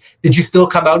 $0. Did you still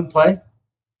come out and play?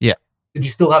 Yeah. Did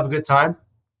you still have a good time?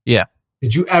 Yeah.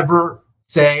 Did you ever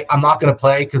say, I'm not going to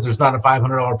play because there's not a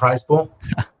 $500 prize pool?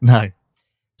 No.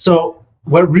 So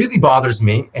what really bothers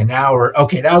me, and now we're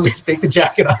going to take the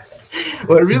jacket off.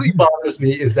 What really bothers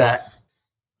me is that,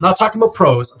 I'm not talking about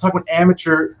pros, I'm talking about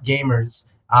amateur gamers,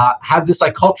 have this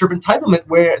like culture of entitlement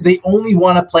where they only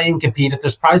want to play and compete if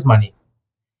there's prize money.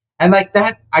 And like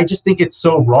that, I just think it's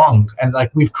so wrong. And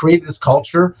like, we've created this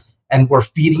culture and we're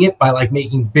feeding it by like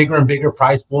making bigger and bigger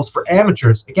prize pools for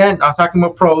amateurs. Again, not talking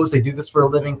about pros, they do this for a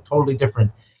living, totally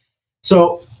different.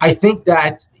 So I think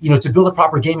that, to build a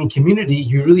proper gaming community,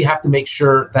 you really have to make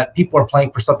sure that people are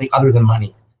playing for something other than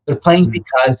money. They're playing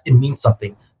because it means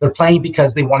something. They're playing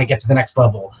because they want to get to the next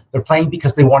level. They're playing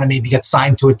because they want to maybe get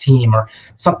signed to a team or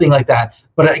something like that.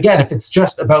 But again, if it's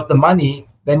just about the money,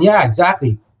 then yeah,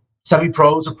 exactly.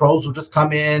 Semi-pros or pros will just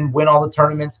come in, win all the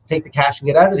tournaments, take the cash and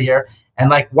get out of the air. And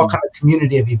like, what kind of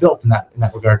community have you built in that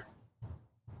regard?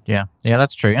 Yeah,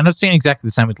 that's true. And I've seen exactly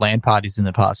the same with LAN parties in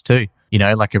the past too.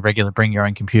 Like a regular bring your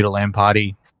own computer LAN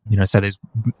party. So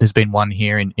there's been one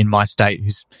here in my state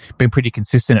who's been pretty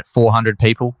consistent at 400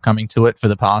 people coming to it for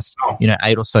the past,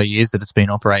 8 or so years that it's been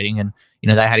operating. And,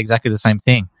 they had exactly the same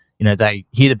thing. They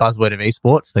hear the buzzword of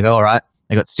esports. They go, all right,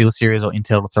 they got SteelSeries or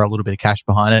Intel to throw a little bit of cash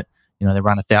behind it. They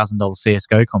run $1,000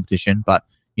 CSGO competition, but,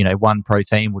 one pro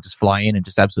team will just fly in and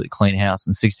just absolutely clean house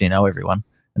and 16-0 everyone.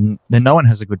 And then no one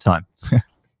has a good time.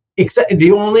 Except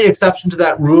the only exception to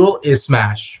that rule is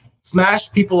Smash.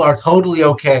 Smash people are totally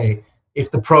okay if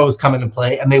the pros come in and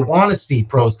play, and they want to see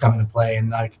pros come in and play. And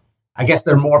like, I guess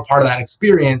they're more part of that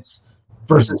experience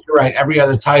versus, you're right, every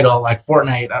other title like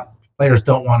Fortnite, players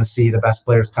don't want to see the best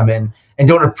players come in and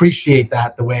don't appreciate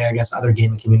that the way I guess other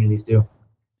gaming communities do.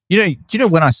 Do you know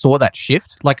when I saw that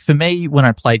shift? Like for me, when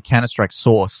I played Counter-Strike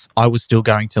Source, I was still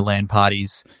going to LAN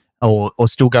parties or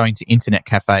still going to internet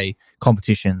cafe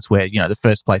competitions where, the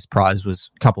first place prize was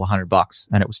a couple of $100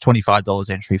 and it was $25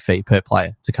 entry fee per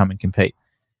player to come and compete.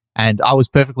 And I was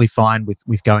perfectly fine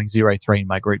with going 0-3 in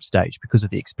my group stage because of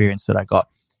the experience that I got.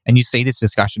 And you see this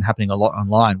discussion happening a lot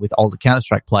online with older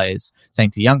Counter-Strike players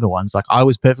saying to younger ones, like, I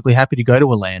was perfectly happy to go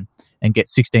to a LAN and get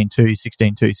 16-2,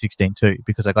 16-2, 16-2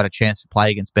 because I got a chance to play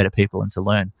against better people and to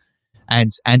learn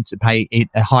and to pay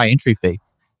a high entry fee.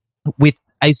 With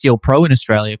ACL Pro in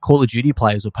Australia, Call of Duty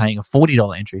players were paying a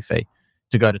 $40 entry fee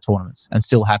to go to tournaments and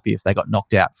still happy if they got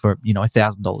knocked out for,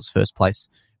 $1,000 first place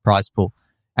prize pool.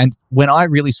 And when I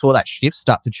really saw that shift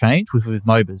start to change with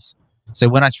MOBAs, so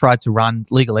when I tried to run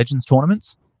League of Legends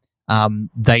tournaments,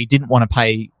 they didn't want to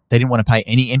pay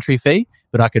any entry fee,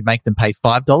 but I could make them pay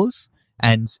 $5.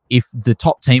 And if the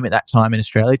top team at that time in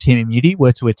Australia, Team Immunity,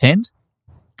 were to attend,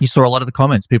 you saw a lot of the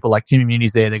comments. People like, Team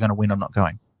Immunity's there, they're going to win, I'm not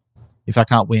going. If I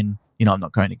can't win, I'm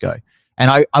not going to go.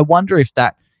 And I wonder if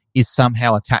that is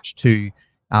somehow attached to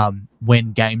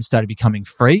when games started becoming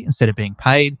free instead of being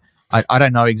paid. I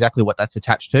don't know exactly what that's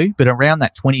attached to, but around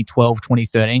that 2012,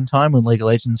 2013 time when League of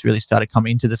Legends really started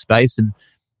coming into the space and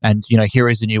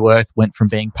Heroes of New Earth went from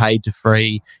being paid to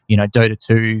free, Dota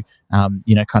 2,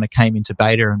 kind of came into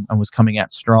beta and was coming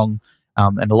out strong,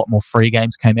 and a lot more free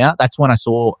games came out. That's when I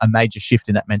saw a major shift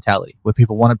in that mentality where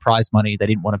people wanted prize money, they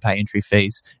didn't want to pay entry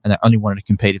fees, and they only wanted to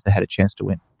compete if they had a chance to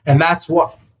win. And that's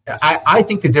what I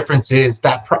think the difference is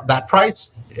that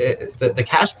price, the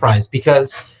cash prize,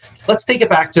 because let's take it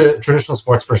back to traditional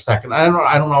sports for a second. I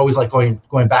don't always like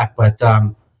going back, but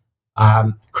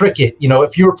cricket,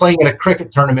 if you were playing in a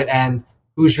cricket tournament, and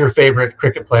who's your favorite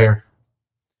cricket player?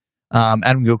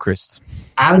 Adam Gilchrist.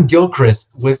 Adam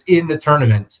Gilchrist was in the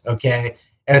tournament, okay?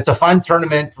 And it's a fun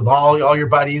tournament with all your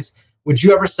buddies. Would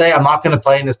you ever say, I'm not going to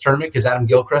play in this tournament because Adam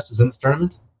Gilchrist is in this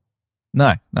tournament?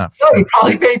 No. You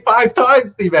probably paid 5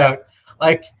 times the amount.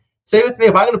 Like, say with me,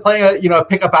 if I'm going to play a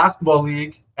pickup basketball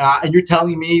league, and you're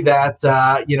telling me that,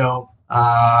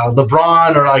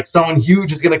 LeBron or like someone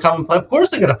huge is going to come and play, of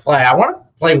course I'm going to play. I want to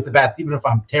play with the best, even if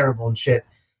I'm terrible and shit.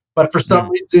 But for some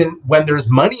reason, when there's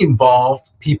money involved,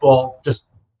 people just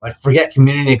like forget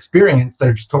community experience.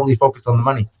 They're just totally focused on the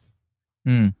money.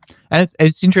 And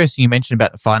it's interesting you mentioned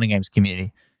about the fighting games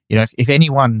community. You know, if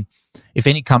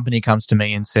any company comes to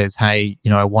me and says, hey,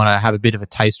 you know, I want to have a bit of a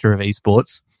taster of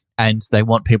esports, and they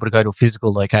want people to go to a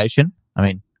physical location, I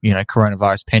mean, you know,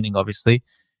 coronavirus pending, obviously,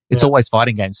 it's always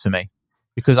fighting games for me,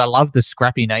 because I love the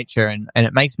scrappy nature, and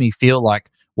it makes me feel like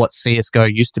what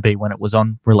CSGO used to be when it was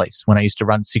on release, when I used to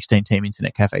run 16-team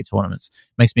Internet Cafe tournaments.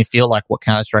 It makes me feel like what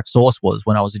Counter-Strike Source was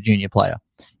when I was a junior player,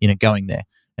 you know, going there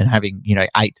and having, you know,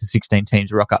 8 to 16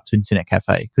 teams rock up to Internet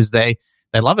Cafe, because they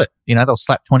love it. You know, they'll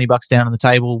slap $20 down on the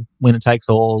table, winner takes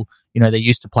all. You know, they're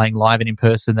used to playing live and in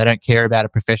person. They don't care about a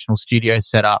professional studio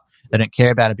setup. They don't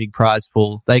care about a big prize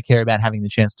pool. They care about having the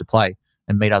chance to play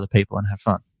and meet other people and have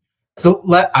fun. So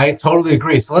I totally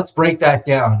agree. So let's break that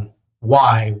down.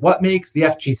 Why? What makes the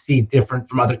FGC different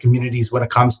from other communities when it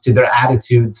comes to their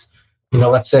attitudes, you know,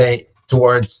 let's say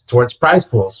towards prize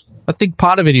pools? I think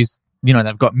part of it is, you know,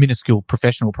 they've got minuscule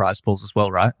professional prize pools as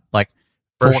well, right? Like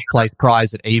fourth place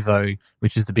prize at EVO,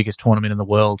 which is the biggest tournament in the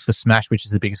world, for Smash, which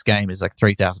is the biggest game, is like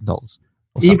 $3,000.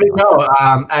 Even though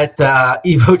at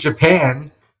EVO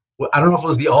Japan, I don't know if it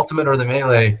was the Ultimate or the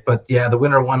Melee, but yeah, the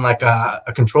winner won like a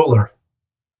controller.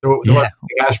 Was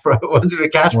it a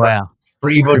cash prize? Wow. For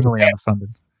EVO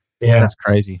Japan. Yeah. That's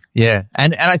crazy. Yeah.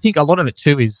 And I think a lot of it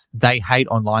too is they hate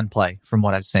online play, from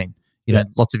what I've seen. You know,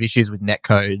 lots of issues with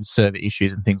netcode, server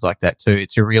issues and things like that too.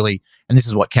 It's a really, and this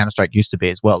is what Counter-Strike used to be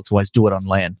as well. It's always do it on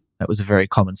LAN. That was a very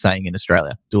common saying in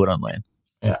Australia, do it on LAN.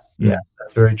 Yeah,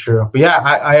 that's very true. But yeah,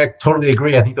 I totally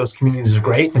agree. I think those communities are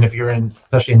great. And if you're in,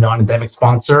 especially a non-endemic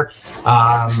sponsor,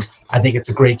 I think it's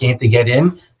a great game to get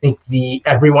in. I think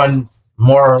everyone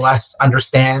more or less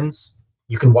understands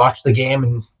you can watch the game,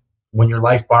 and when your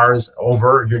life bar is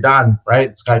over, you're done, right?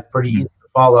 It's got pretty easy to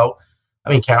follow. I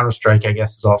mean, Counter-Strike, I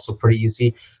guess, is also pretty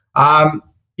easy.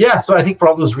 So I think for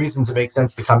all those reasons, it makes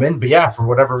sense to come in. But yeah, for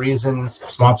whatever reasons,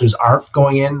 sponsors aren't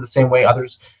going in the same way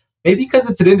others. Maybe because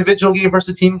it's an individual game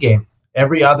versus a team game.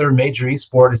 Every other major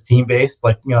esport is team-based,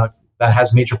 like, you know, that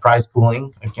has major prize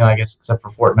pooling, like, you know, I guess except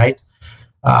for Fortnite.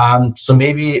 So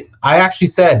maybe I actually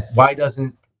said, why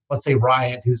doesn't, let's say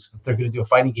Riot, they're going to do a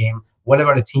fighting game, what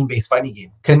about a team-based fighting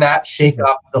game? Can that shake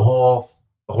up the whole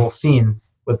scene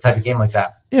with a type of game like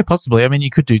that? Yeah, possibly. I mean, you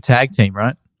could do tag team,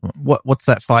 right? What's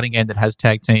that fighting game that has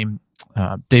tag team?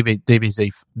 DBZ,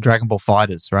 Dragon Ball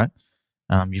Fighters, right?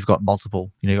 You've got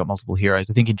multiple heroes.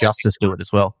 I think Injustice do it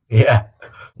as well. Yeah.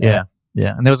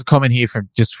 And there was a comment here from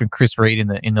Chris Reed in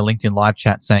the LinkedIn live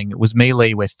chat saying it was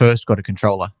Melee where first got a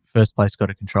controller. First place got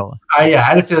a controller. I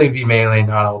had a feeling it'd be Melee,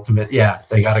 not Ultimate. Yeah,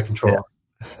 they got a controller.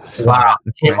 Yeah. Wow.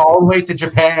 Came all the way to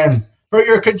Japan for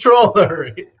your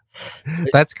controller.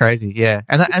 That's crazy. Yeah.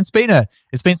 And it's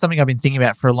been something I've been thinking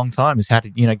about for a long time, is how to,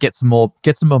 you know, get some more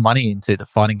money into the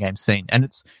fighting game scene. And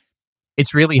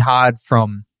it's really hard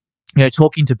from, you know,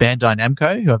 talking to Bandai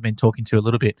Namco, who I've been talking to a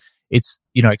little bit. It's,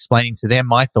 you know, explaining to them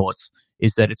my thoughts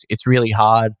is that it's really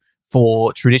hard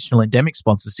for traditional endemic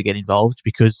sponsors to get involved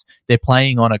because they're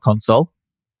playing on a console.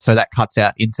 So that cuts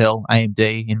out Intel,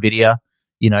 AMD, Nvidia,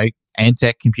 you know,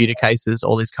 Antec computer cases,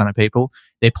 all these kind of people.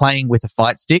 They're playing with a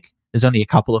fight stick. There's only a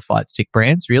couple of fight stick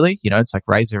brands, really. You know, it's like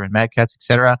Razer and Mad Catz,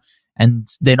 etc. And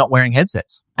they're not wearing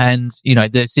headsets. And, you know,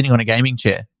 they're sitting on a gaming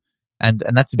chair. And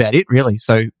that's about it, really.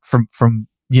 So from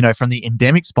the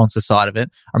endemic sponsor side of it,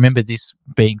 I remember this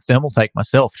being Thermaltake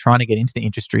myself, trying to get into the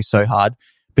industry so hard,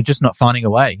 but just not finding a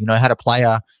way. You know, I had a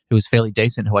player who was fairly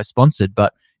decent who I sponsored,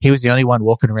 but he was the only one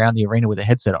walking around the arena with a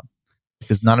headset on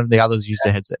because none of the others used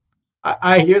a headset.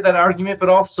 I hear that argument, but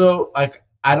also, like,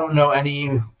 I don't know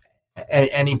any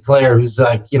player who's,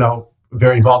 like, you know,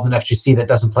 very involved in FGC that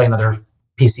doesn't play another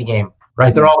PC game,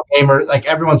 right? They're all gamers. Like,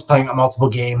 everyone's playing multiple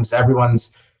games.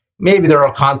 Maybe they're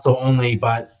all console only,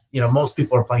 but, you know, most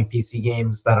people are playing PC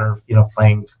games that are, you know,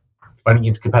 playing fighting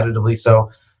games competitively. So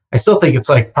I still think it's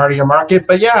like part of your market,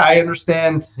 but yeah, I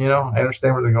understand where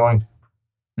they're going.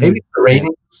 Maybe it's the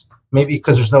ratings, maybe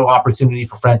because there's no opportunity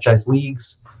for franchise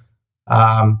leagues.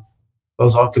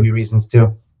 Those all could be reasons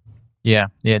too. Yeah,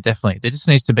 definitely. There just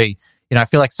needs to be, you know, I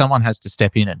feel like someone has to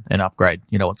step in and upgrade,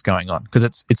 you know, what's going on.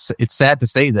 Because it's sad to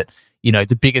see that, you know,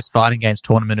 the biggest fighting games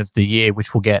tournament of the year,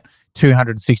 which will get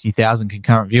 260,000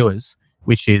 concurrent viewers,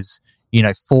 which is, you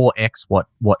know, 4x what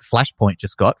Flashpoint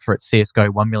just got for its CSGO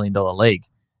 $1 million league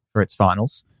for its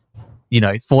finals. You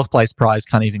know, fourth place prize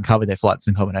can't even cover their flights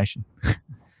and combination to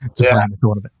play in the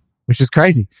tournament, which is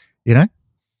crazy, you know?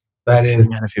 That is.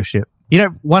 Man, I feel shit. You know,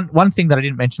 one thing that I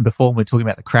didn't mention before when we're talking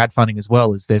about the crowdfunding as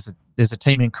well is there's a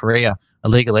team in Korea, a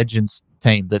League of Legends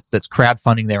team that's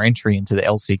crowdfunding their entry into the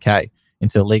LCK,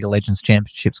 into the League of Legends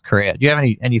Championships Korea. Do you have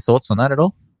any thoughts on that at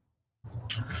all?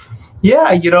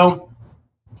 Yeah,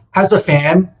 as a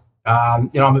fan, I'm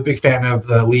a big fan of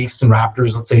the Leafs and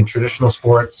Raptors, let's say in traditional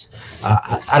sports.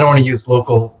 I don't want to use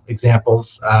local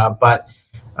examples, but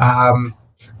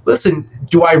listen,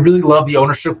 do I really love the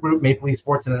ownership group, Maple Leaf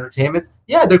Sports and Entertainment?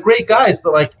 Yeah, they're great guys,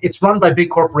 but like it's run by big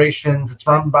corporations, it's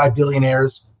run by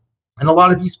billionaires, and a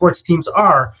lot of esports teams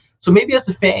are. So maybe as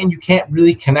a fan, you can't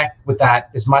really connect with that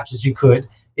as much as you could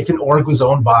if an org was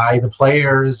owned by the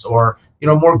players or,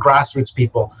 more grassroots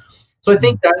people. So I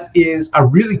think that is a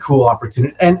really cool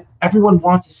opportunity. And everyone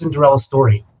wants a Cinderella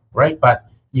story, right? But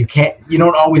you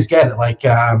don't always get it. Like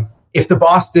if the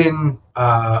Boston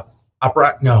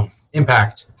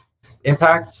Impact,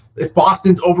 if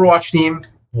Boston's Overwatch team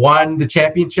won the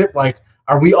championship, like,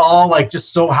 are we all like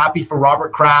just so happy for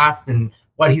Robert Kraft and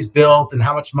what he's built and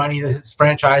how much money his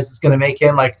franchise is going to make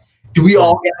him? Like, do we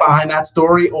all get behind that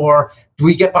story, or do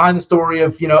we get behind the story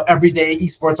of, everyday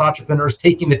esports entrepreneurs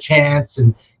taking the chance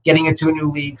and getting into a new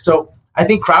league? So I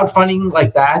think crowdfunding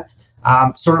like that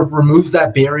sort of removes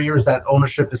that barriers, that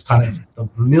ownership is kind of the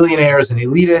millionaires and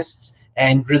elitists,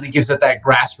 and really gives it that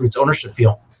grassroots ownership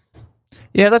feel.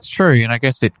 Yeah, that's true. And I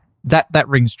guess that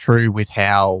rings true with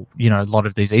how, a lot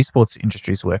of these esports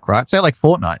industries work, right? So like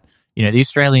Fortnite, the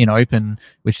Australian Open,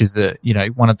 which is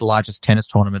one of the largest tennis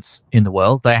tournaments in the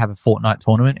world. They have a Fortnite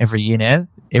tournament every year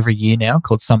now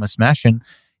called Summer Smash. And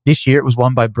this year it was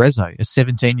won by Brezzo, a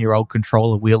 17-year-old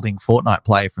controller wielding Fortnite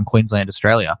player from Queensland,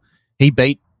 Australia. He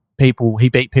beat people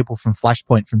from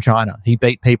Flashpoint from China. He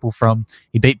beat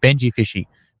Benji Fishy,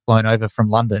 flown over from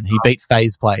London. He beat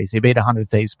FaZe players. He beat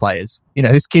 100 Thieves players.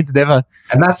 This kid's never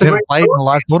played in a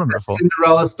live tournament before.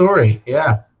 Cinderella story,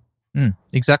 yeah.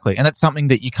 Exactly. And that's something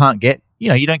that you can't get.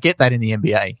 You don't get that in the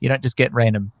NBA. You don't just get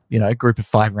random, a group of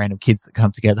 5 random kids that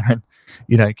come together and,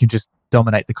 can just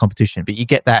dominate the competition. But you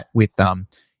get that with, and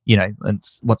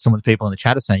what some of the people in the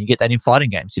chat are saying, you get that in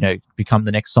fighting games, become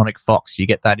the next Sonic Fox. You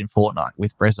get that in Fortnite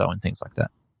with Brezzo and things like that.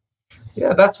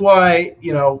 Yeah, that's why,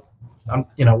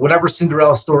 whatever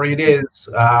Cinderella story it is,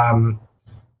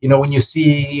 when you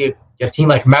see a team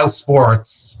like Mouse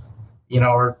Sports,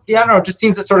 just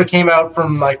teams that sort of came out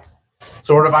from like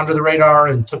sort of under the radar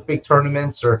and took big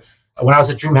tournaments, or when I was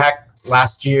at DreamHack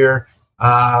last year,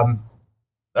 a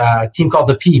team called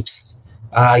the Peeps,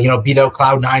 beat out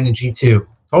Cloud9 and G2.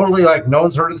 Totally like no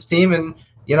one's heard of this team, and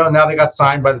now they got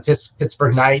signed by the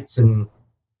Pittsburgh Knights, and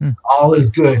all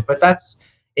is good. But that's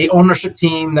a ownership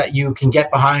team that you can get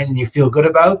behind and you feel good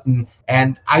about, and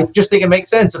I just think it makes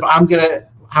sense. If I'm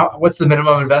what's the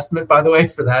minimum investment, by the way,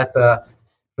 for that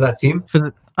team?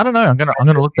 I don't know. I'm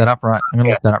gonna look that up right.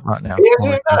 Look that up right now.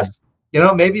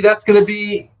 Maybe that's gonna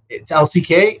be it's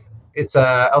LCK. It's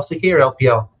LCK or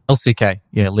LPL. LCK,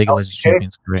 yeah, League of Legends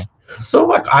Champions Korea. So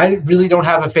look, I really don't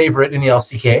have a favorite in the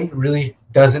LCK. It really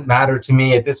doesn't matter to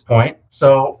me at this point.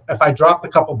 So if I drop a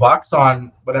couple bucks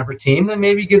on whatever team, then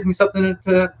maybe it gives me something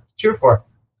to cheer for.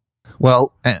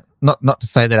 Well, not to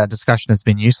say that our discussion has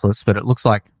been useless, but it looks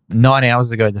like 9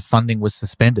 hours ago the funding was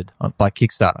suspended by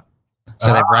Kickstarter.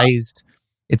 So they've raised.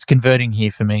 It's converting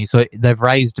here for me. So they've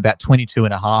raised about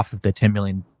 $22,500 of their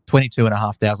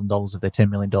 $22,500 of their $10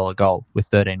 million goal with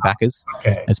 13 backers.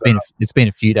 Okay, it's been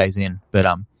a few days in, but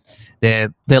their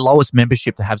lowest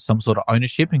membership to have some sort of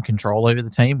ownership and control over the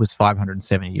team was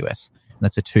 $570 US, and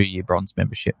that's a 2-year bronze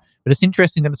membership. But it's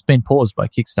interesting that it's been paused by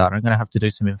Kickstarter. I'm going to have to do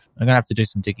some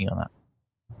digging on that.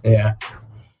 Yeah.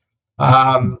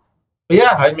 But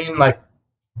yeah, I mean, like,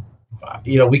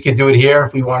 we could do it here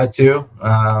if we wanted to.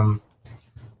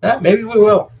 Yeah, maybe we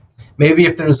will. Maybe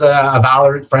if there's a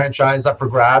Valorant franchise up for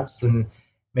grabs, and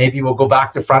maybe we'll go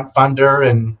back to Front Funder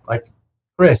and like,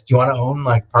 Chris, do you want to own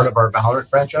like part of our Valorant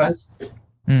franchise?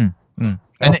 And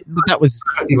that was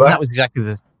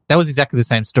exactly the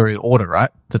same story with Order, right?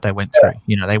 That they went through.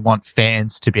 They want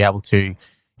fans to be able to.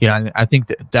 I think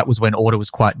that was when Order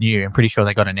was quite new. I'm pretty sure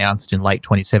they got announced in late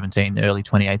 2017, early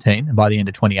 2018, and by the end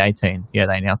of 2018, they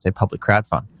announced their public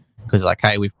crowdfund because like,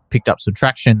 hey, we've picked up some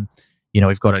traction.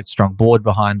 We've got a strong board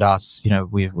behind us.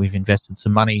 We've invested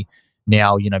some money.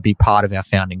 Now, be part of our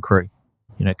founding crew.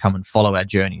 Come and follow our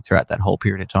journey throughout that whole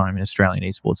period of time in Australian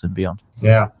esports and beyond.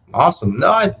 Yeah, awesome.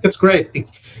 No, I think it's great. You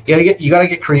gotta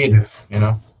get creative.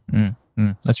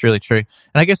 That's really true. And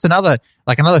I guess another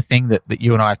thing that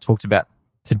you and I have talked about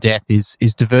to death is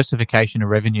diversification of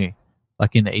revenue,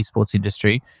 like in the esports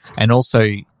industry, and also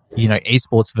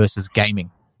esports versus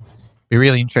gaming. Be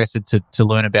really interested to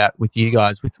learn about with you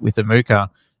guys with Amuka,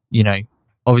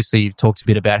 obviously you've talked a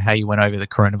bit about how you went over the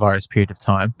coronavirus period of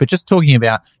time, but just talking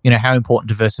about, how important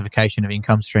diversification of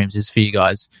income streams is for you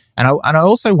guys. And I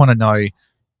also want to know,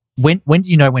 when do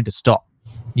you know when to stop?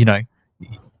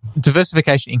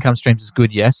 Diversification income streams is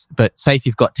good, yes, but say if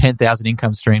you've got 10,000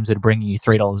 income streams that are bringing you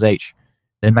 $3 each,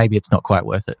 then maybe it's not quite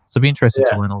worth it. So I'd be interested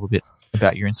to learn a little bit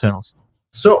about your internals.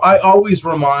 So I always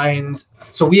remind,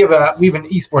 we have an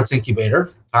esports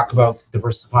incubator, talk about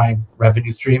diversifying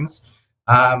revenue streams.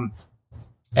 I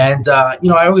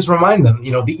always remind them,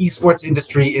 the esports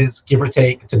industry is, give or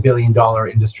take, it's $1 billion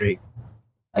industry.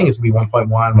 I think it's going to be 1.1,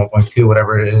 1.2,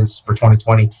 whatever it is for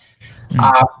 2020.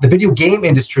 The video game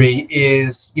industry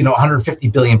is, 150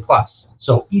 billion plus.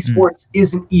 So esports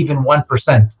isn't even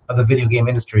 1% of the video game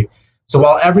industry. So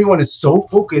while everyone is so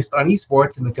focused on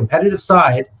esports and the competitive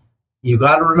side, you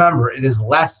got to remember it is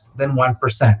less than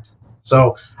 1%.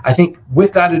 So I think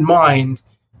with that in mind,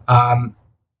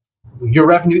 your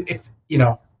revenue, if,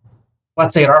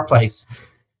 let's say at our place,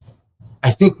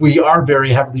 I think we are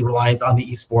very heavily reliant on the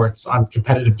esports, on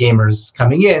competitive gamers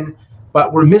coming in,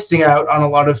 but we're missing out on a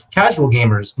lot of casual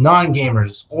gamers,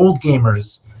 non-gamers, old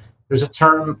gamers. There's a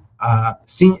term,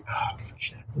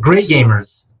 gray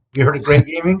gamers. You heard of gray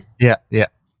gaming? Yeah. Yeah,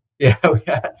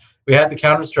 we had the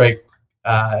Counter-Strike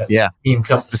team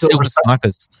come. The Silver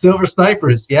Snipers. Silver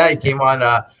Snipers. Yeah, he came on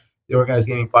the Organized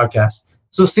Gaming podcast.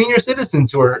 So senior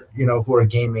citizens who are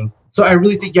gaming. So I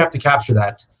really think you have to capture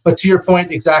that. But to your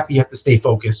point, exactly, you have to stay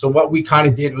focused. So what we kind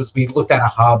of did was we looked at a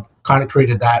hub, kind of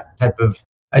created that type of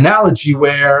analogy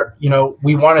where,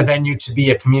 we want a venue to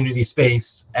be a community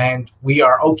space, and we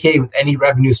are okay with any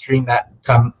revenue stream that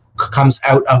comes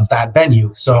out of that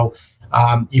venue. So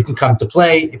you can come to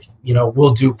play. If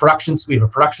we'll do productions. We have a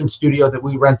production studio that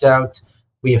we rent out.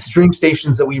 We have stream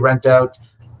stations that we rent out,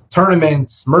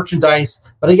 tournaments, merchandise.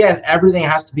 But again, everything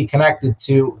has to be connected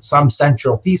to some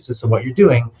central thesis of what you're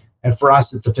doing. And for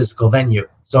us, it's a physical venue.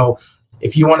 So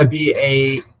if you want to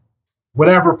be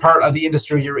whatever part of the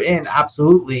industry you're in,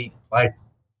 absolutely,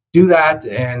 do that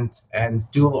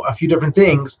and do a few different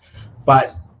things,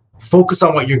 but focus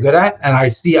on what you're good at. And I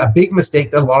see a big mistake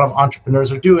that a lot of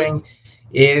entrepreneurs are doing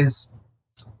is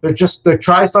they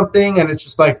try something and it's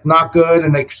just not good,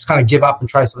 and they just kind of give up and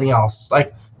try something else.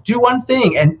 Do one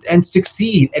thing and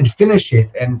succeed and finish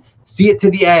it and see it to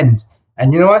the end.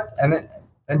 And you know what?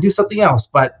 And do something else.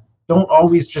 But don't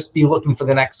always just be looking for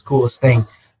the next coolest thing.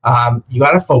 You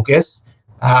got to focus.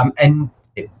 And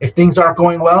if things aren't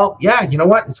going well, you know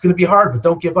what? It's going to be hard, but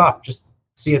don't give up. Just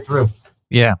see it through.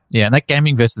 Yeah. And that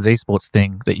gaming versus esports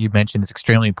thing that you mentioned is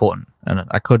extremely important. And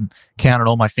I couldn't count on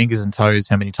all my fingers and toes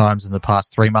how many times in the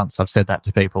past 3 months I've said that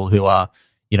to people who are,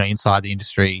 inside the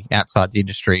industry, outside the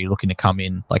industry, looking to come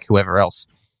in like whoever else.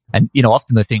 And,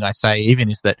 often the thing I say even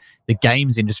is that the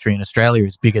games industry in Australia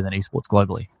is bigger than esports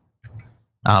globally.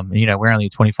 We're only a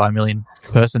 25 million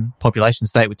person population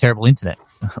state with terrible internet.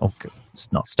 Oh,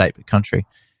 it's not state, but country.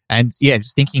 And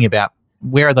just thinking about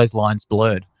where are those lines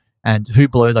blurred and who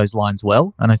blur those lines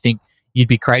well. And I think you'd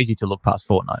be crazy to look past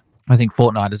Fortnite. I think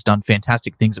Fortnite has done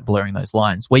fantastic things at blurring those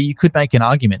lines, where you could make an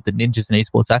argument that Ninja's an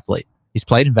esports athlete. He's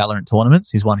played in Valorant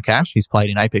tournaments. He's won cash. He's played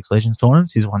in Apex Legends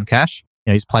tournaments. He's won cash.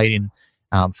 He's played in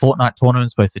Fortnite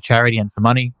tournaments, both for charity and for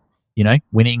money,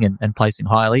 winning and placing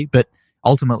highly. But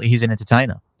ultimately, he's an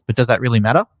entertainer. But does that really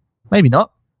matter? Maybe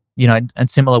not. And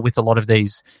similar with a lot of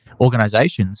these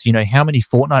organizations, how many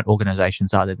Fortnite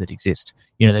organizations are there that exist?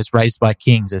 There's Raised by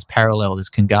Kings, there's Parallel, there's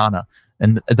Kangana.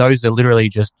 And those are literally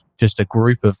just a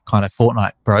group of kind of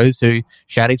Fortnite bros who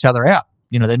shout each other out.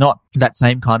 They're not that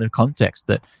same kind of context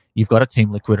that you've got a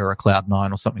Team Liquid or a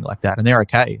Cloud9 or something like that, and they're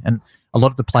okay. And a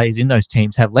lot of the players in those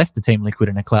teams have left the Team Liquid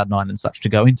and a Cloud9 and such to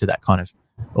go into that kind of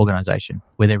organization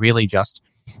where they're really just,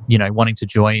 wanting to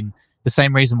join. The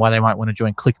same reason why they might want to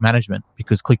join Click Management,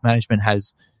 because Click Management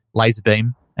has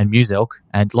Laserbeam and Muselk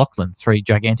and Lachlan, 3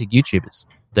 gigantic YouTubers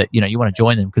that, you want to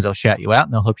join them because they'll shout you out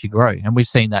and they'll help you grow. And we've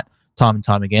seen that time and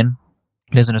time again.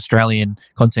 There's an Australian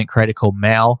content creator called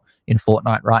Mal in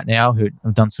Fortnite right now who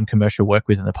I've done some commercial work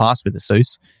with in the past with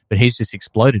Asus, but he's just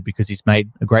exploded because he's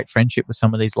made a great friendship with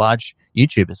some of these large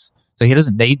YouTubers. So he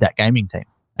doesn't need that gaming team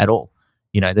at all.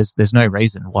 There's no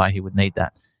reason why he would need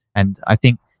that. And I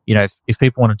think, if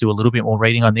people want to do a little bit more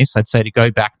reading on this, I'd say to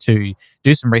go back to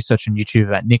do some research on YouTube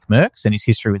about Nick Merckx and his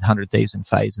history with 100 Thieves and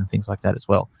FaZe and things like that as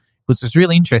well. Because it's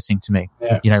really interesting to me.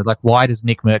 Yeah. Why does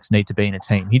Nick Merckx need to be in a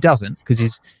team? He doesn't, because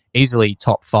he's easily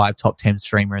top 5, top 10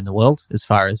 streamer in the world as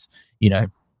far as,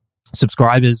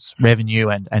 subscribers, revenue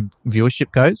and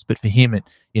viewership goes. But for him,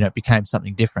 it became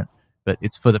something different. But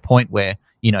it's for the point where,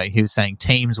 he was saying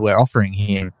teams were offering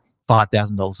him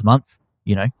 $5,000 a month,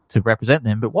 to represent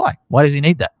them. But why? Why does he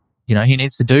need that? he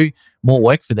needs to do more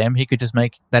work for them. He could just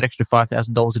make that extra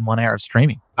 $5,000 in 1 hour of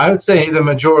streaming. I would say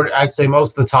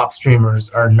most of the top streamers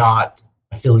are not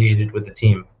affiliated with the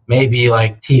team. Maybe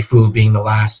like Tfue being the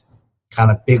last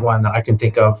kind of big one that I can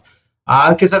think of.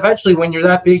 Because eventually when you're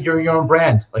that big, you're your own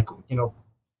brand. Like,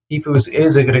 Tfue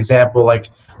is a good example. Like,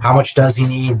 how much does he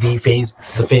need the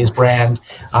FaZe brand?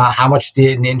 How much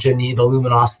did Ninja need the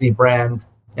Luminosity brand?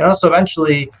 So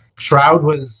eventually Shroud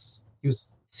was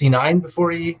C9 before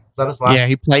was that his last? Yeah,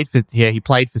 he played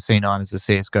for C9 as a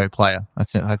CS:GO player.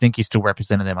 I think he still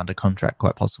represented them under contract,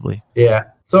 quite possibly. Yeah.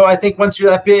 So I think once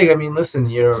you're that big, I mean, listen,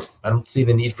 I don't see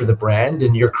the need for the brand,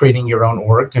 and you're creating your own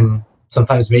org, and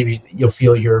sometimes maybe you'll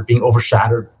feel you're being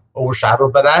overshadowed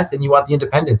by that, and you want the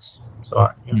independence. So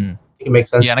I think it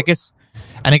makes sense. Yeah,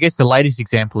 and I guess the latest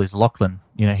example is Lachlan.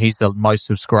 He's the most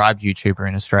subscribed YouTuber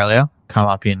in Australia. Come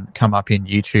up in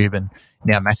YouTube and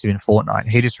now massive in Fortnite.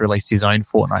 He just released his own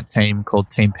Fortnite team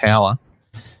called Team Power.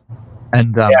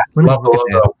 And love the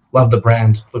logo, love the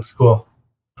brand. Looks cool.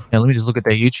 Now let me just look at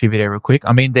their YouTube video real quick.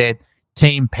 I mean, their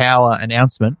Team Power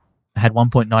announcement had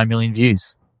 1.9 million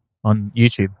views on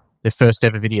YouTube. Their first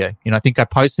ever video. I think I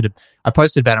posted about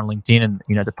it on LinkedIn, and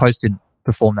the post didn't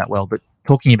perform that well. But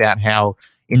talking about how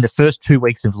in the first 2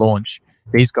 weeks of launch,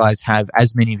 these guys have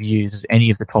as many views as any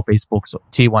of the top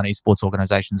tier 1 esports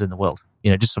organizations in the world.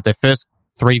 Just of their first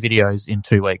 3 videos in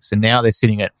 2 weeks. And now they're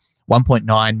sitting at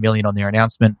 1.9 million on their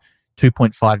announcement,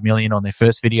 2.5 million on their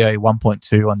first video,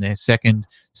 1.2 on their second,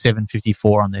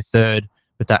 754 on their third.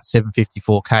 But that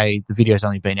 754K, the video's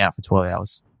only been out for 12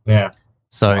 hours. Yeah.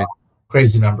 So wow.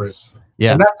 Crazy numbers.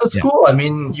 Yeah. And that's what's cool. I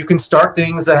mean, you can start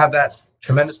things that have that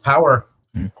tremendous power,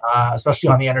 especially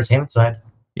on the entertainment side.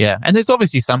 Yeah, and there's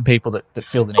obviously some people that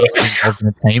feel the need to be involved in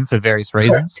a team for various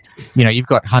reasons. You've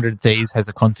got 100 Thieves has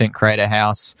a content creator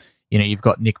house. You've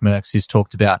got Nick Merckx who's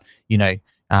talked about,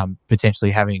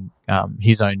 potentially having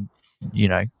his own,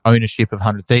 ownership of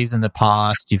 100 Thieves in the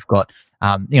past. You've got,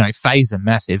 FaZe are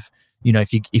massive.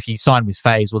 If you sign with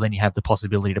FaZe, well, then you have the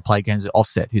possibility to play games with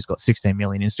Offset, who's got 16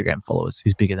 million Instagram followers,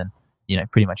 who's bigger than,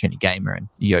 pretty much any gamer, and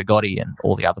Yo Gotti and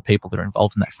all the other people that are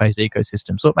involved in that FaZe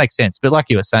ecosystem. So it makes sense. But like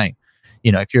you were saying,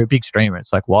 if you're a big streamer,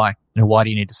 it's like, why? Why do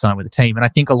you need to sign with a team? And I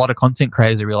think a lot of content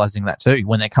creators are realizing that too.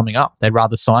 When they're coming up, they'd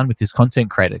rather sign with this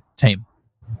content creator team,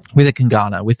 with a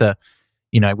Kangana, with a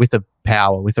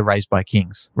Power, with a Raised by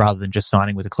Kings, rather than just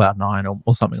signing with a Cloud9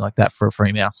 or something like that for a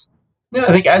free mouse. Yeah,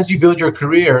 I think as you build your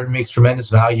career, it makes tremendous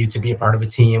value to be a part of a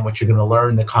team, what you're going to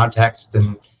learn, the context.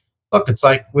 And look, it's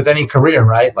like with any career,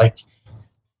 right? Like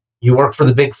you work for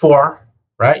the big four,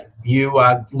 right? You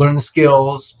learn the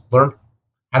skills, learn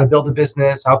how to build a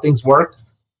business, how things work.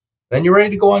 Then you're ready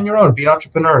to go on your own, be an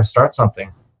entrepreneur, start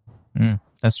something.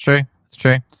 That's true. That's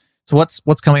true. So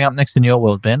what's coming up next in your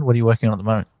world, Ben? What are you working on at the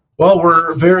moment? Well,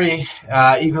 we're very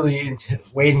eagerly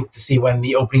waiting to see when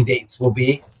the opening dates will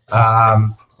be.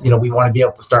 We want to be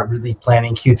able to start really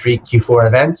planning Q3, Q4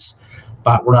 events,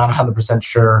 but we're not 100%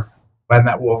 sure when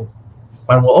we'll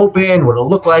open, what it'll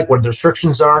look like, what the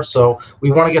restrictions are. So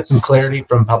we want to get some clarity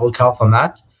from public health on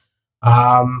that.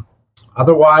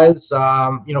 Otherwise,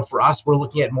 for us, we're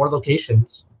looking at more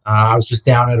locations. I was just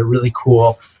down at a really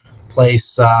cool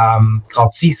place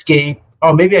called Seascape.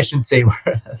 Oh, maybe I shouldn't say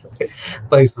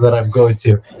place that I'm going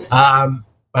to.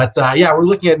 But we're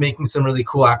looking at making some really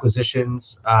cool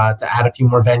acquisitions to add a few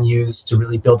more venues to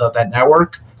really build out that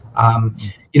network.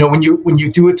 When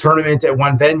you do a tournament at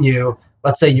one venue,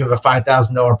 let's say you have a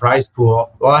 $5,000 prize pool.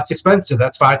 Well, that's expensive.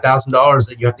 That's $5,000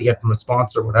 that you have to get from a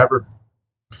sponsor or whatever.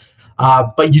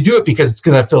 But you do it because it's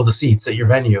going to fill the seats at your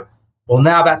venue. Well,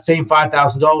 now that same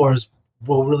 $5,000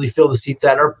 will really fill the seats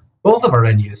at both of our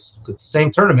venues, because it's the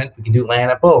same tournament. We can do LAN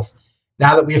at both.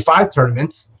 Now that we have 5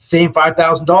 tournaments, same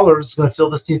 $5,000 is going to fill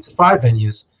the seats at 5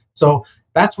 venues. So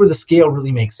that's where the scale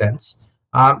really makes sense.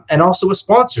 And also with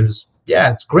sponsors,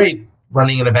 it's great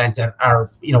running an event at our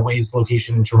Waves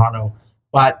location in Toronto,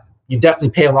 but you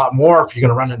definitely pay a lot more if you're going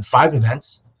to run in 5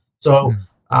 events. So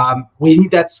we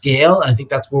need that scale, and I think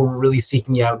that's where we're really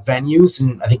seeking out venues.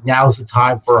 And I think now is the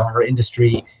time for our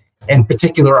industry, in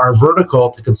particular our vertical,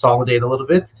 to consolidate a little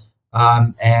bit.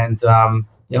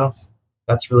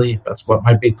 That's what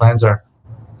my big plans are.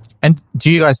 And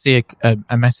do you guys see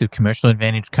a massive commercial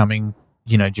advantage coming,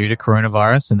 due to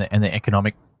coronavirus and the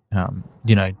economic,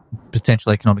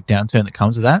 potential economic downturn that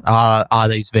comes with that? Are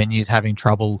these venues having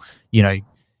trouble,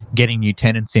 getting new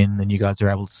tenants in, and you guys are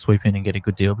able to sweep in and get a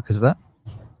good deal because of that?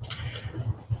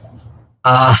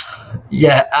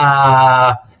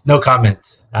 No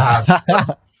comment.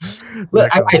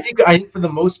 Look, I think for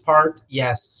the most part,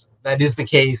 yes, that is the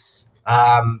case.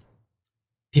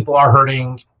 People are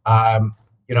hurting.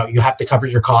 you have to cover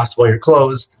your costs while you're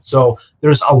closed. So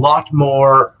there's a lot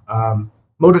more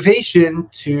motivation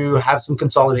to have some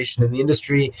consolidation in the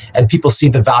industry, and people see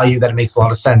the value that it makes a lot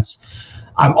of sense.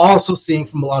 I'm also seeing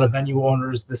from a lot of venue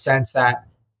owners the sense that,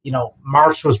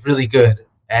 March was really good.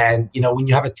 And, when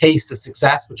you have a taste of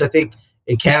success, which I think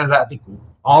in Canada, I think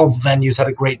all venues had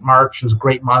a great March. It was a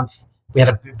great month. We had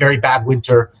a very bad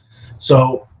winter.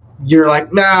 So you're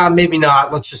like, nah, maybe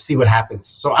not. Let's just see what happens.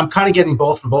 So I'm kind of getting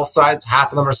both from both sides.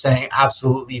 Half of them are saying,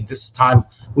 absolutely, this time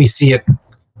we see it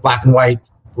black and white.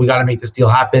 We got to make this deal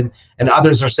happen. And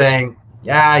others are saying,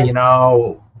 yeah,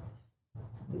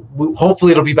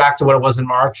 hopefully it'll be back to what it was in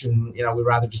March. And, we'd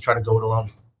rather just try to go it alone.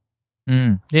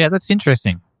 Yeah, that's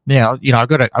interesting. Yeah, I've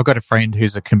got a friend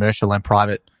who's a commercial and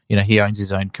private. He owns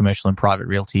his own commercial and private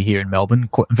realty here in Melbourne,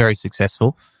 very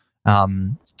successful.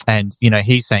 And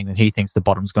he's saying that he thinks the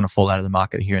bottom's going to fall out of the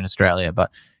market here in Australia.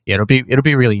 But yeah, it'll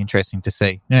be really interesting to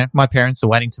see. My parents are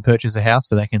waiting to purchase a house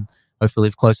so they can hopefully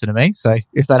live closer to me. So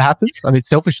if that happens, I mean,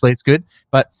 selfishly it's good,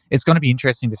 but it's going to be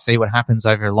interesting to see what happens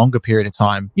over a longer period of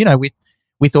time.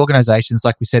 With organizations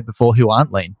like we said before who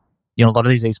aren't lean. A lot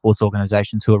of these esports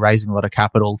organizations who are raising a lot of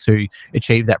capital to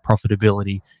achieve that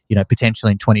profitability,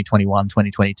 potentially in 2021,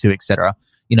 2022, et cetera.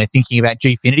 Thinking about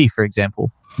Gfinity, for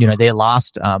example, their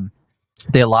last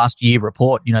year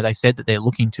report, they said that they're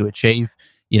looking to achieve,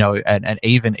 an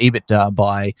even EBITDA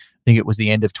by, I think it was the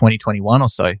end of 2021 or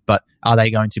so. But are they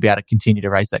going to be able to continue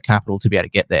to raise that capital to be able to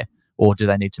get there? Or do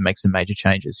they need to make some major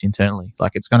changes internally?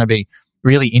 Like, it's going to be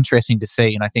really interesting to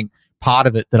see. And I think part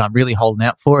of it that I'm really holding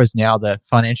out for is now the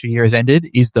financial year has ended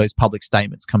is those public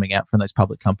statements coming out from those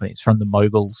public companies, from the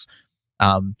moguls,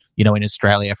 in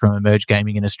Australia, from Emerge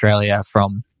Gaming in Australia,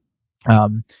 from,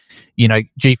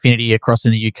 Gfinity across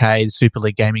in the UK, Super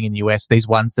League Gaming in the US, these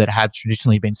ones that have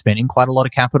traditionally been spending quite a lot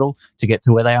of capital to get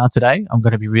to where they are today. I'm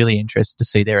going to be really interested to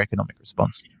see their economic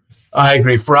response. I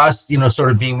agree. For us,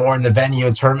 sort of being more in the venue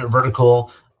and tournament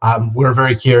vertical, we're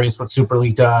very curious what Super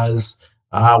League does.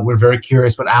 We're very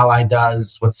curious what Ally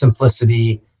does, what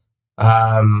Simplicity.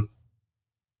 Are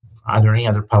there any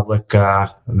other public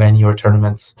venue or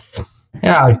tournaments?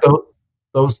 Yeah, like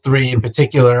those three in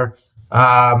particular.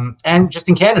 And just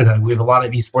in Canada, we have a lot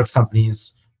of esports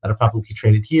companies that are publicly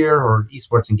traded here, or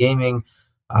esports and gaming.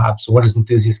 So what does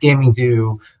Enthusiast Gaming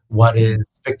do? What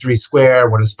is Victory Square?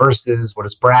 What is Versus? What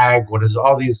is Bragg? What is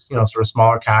all these, sort of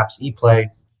smaller caps, ePlay?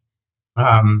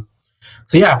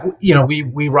 So yeah,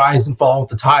 we rise and fall with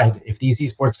the tide. If these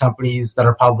esports companies that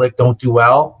are public don't do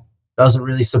well, doesn't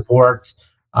really support,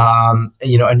 a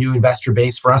new investor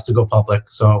base for us to go public.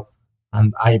 So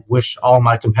I wish all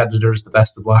my competitors the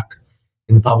best of luck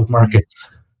in the public markets.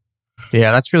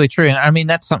 Yeah, that's really true. And I mean,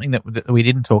 that's something that we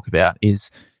didn't talk about is,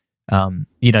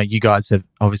 you guys have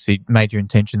obviously made your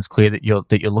intentions clear that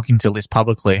you're looking to list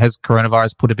publicly. Has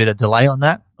coronavirus put a bit of delay on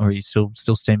that, or are you still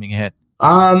steaming ahead?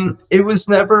 It was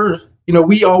never,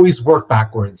 we always work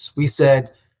backwards. We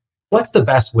said, what's the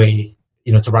best way,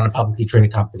 to run a publicly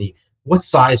traded company? What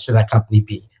size should that company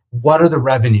be? What are the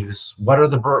revenues?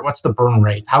 What's the burn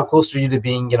rate? How close are you to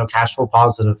being, cash flow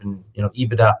positive and,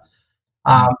 EBITDA?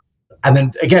 And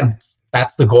then again,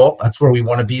 that's the goal. That's where we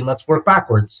want to be. And let's work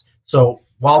backwards. So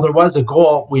while there was a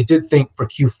goal, we did think for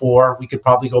Q4, we could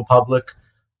probably go public.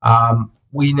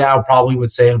 We now probably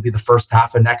would say it'll be the first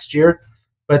half of next year.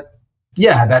 But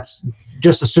yeah, that's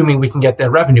just assuming we can get there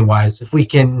revenue wise. If we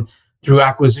can, through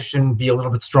acquisition, be a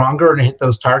little bit stronger and hit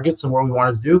those targets and where we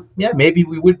wanted to do, yeah, maybe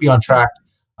we would be on track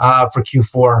for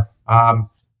Q4.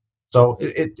 So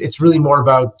it's really more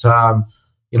about,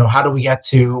 how do we get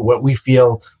to what we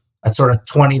feel at sort of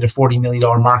 $20 to $40 million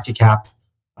market cap?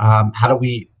 How do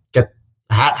we get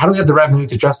the revenue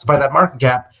to justify that market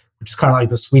cap, which is kind of like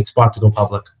the sweet spot to go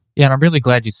public? Yeah, and I'm really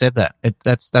glad you said that.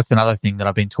 That's another thing that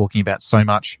I've been talking about so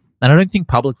much. And I don't think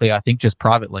publicly, I think just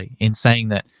privately, in saying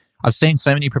that I've seen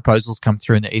so many proposals come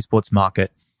through in the esports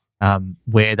market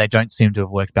where they don't seem to have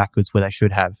worked backwards where they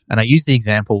should have. And I use the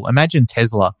example, imagine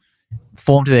Tesla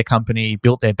formed their company,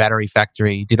 built their battery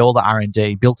factory, did all the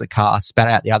R&D, built a car, spat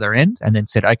out the other end, and then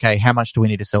said, okay, how much do we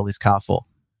need to sell this car for?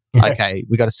 Okay,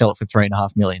 we got to sell it for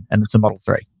 $3.5 million, and it's a Model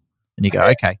 3. And you go,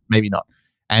 okay, maybe not.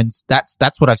 And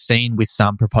that's what I've seen with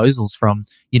some proposals from,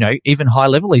 even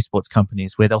high-level esports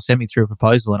companies where they'll send me through a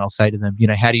proposal and I'll say to them,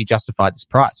 how do you justify this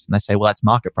price? And they say, well, that's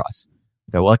market price.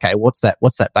 I go, well, okay, what's that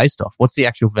based off? What's the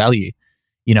actual value?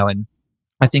 And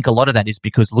I think a lot of that is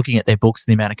because looking at their books,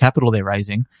 the amount of capital they're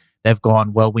raising, they've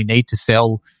gone, well, we need to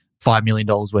sell $5 million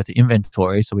worth of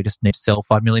inventory, so we just need to sell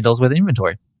 $5 million worth of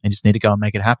inventory and just need to go and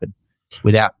make it happen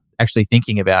without actually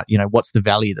thinking about, what's the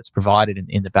value that's provided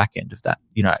in the back end of that?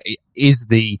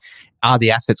 Are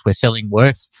the assets we're selling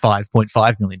worth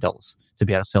 $5.5 million to to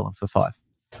be able to sell them for 5.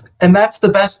 And that's the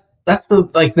best. That's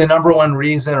the number one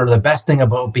reason, or the best thing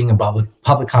about being a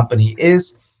public company,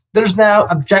 is there's now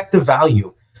objective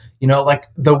value. Like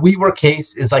the WeWork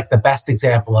case is like the best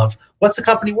example of what's the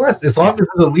company worth. As long as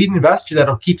there's a lead investor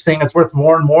that'll keep saying it's worth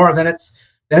more and more, then it's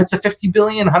a 50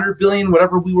 billion, 100 billion,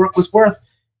 whatever WeWork was worth,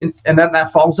 and then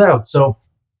that falls out. So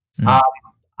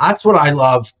that's what I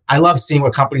love. I love seeing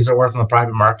what companies are worth in the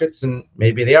private markets, and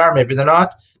maybe they are, maybe they're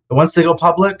not. But once they go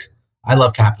public, I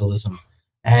love capitalism.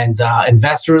 And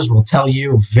investors will tell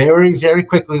you very, very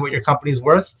quickly what your company's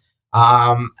worth.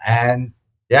 And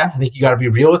yeah, I think you got to be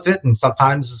real with it. And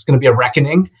sometimes it's going to be a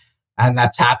reckoning. And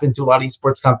that's happened to a lot of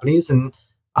esports companies. And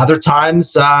other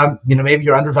times, maybe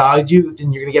you're undervalued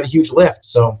and you're going to get a huge lift.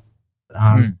 So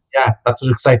yeah, that's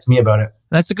what excites me about it.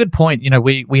 That's a good point.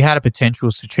 We had a potential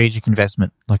strategic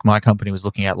investment like my company was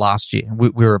looking at last year. We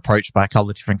were approached by a couple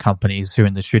of different companies who are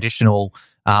in the traditional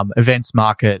events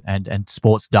market and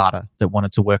sports data that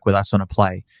wanted to work with us on a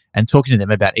play, and talking to them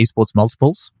about esports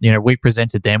multiples. We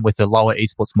presented them with a lower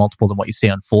esports multiple than what you see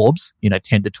on Forbes,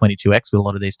 10 to 22x with a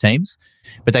lot of these teams.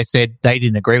 But they said they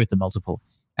didn't agree with the multiple.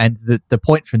 And the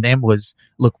point from them was,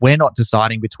 look, we're not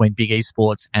deciding between big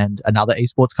esports and another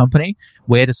esports company.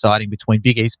 We're deciding between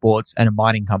big esports and a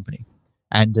mining company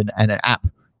and an app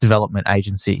development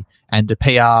agency and a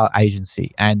PR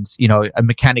agency and, a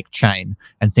mechanic chain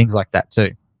and things like that too.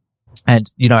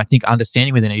 And, I think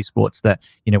understanding within esports that,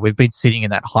 we've been sitting in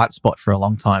that hype spot for a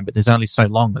long time, but there's only so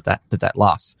long that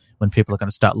lasts when people are going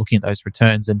to start looking at those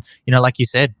returns. And, like you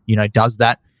said, does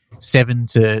that 7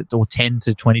 to or 10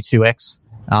 to 22x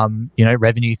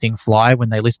revenue thing fly when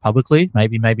they list publicly?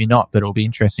 Maybe not, but it'll be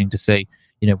interesting to see,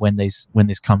 when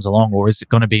this comes along. Or is it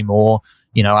going to be more,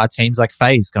 are teams like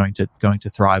FaZe going to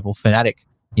thrive, or Fnatic,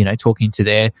 talking to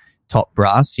their top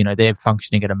brass, they're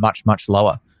functioning at a much, much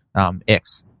lower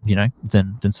X,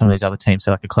 than some of these other teams,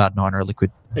 so like a Cloud9 or a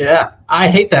Liquid. Yeah, I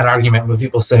hate that argument when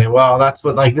people say, well, that's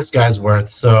what like this guy's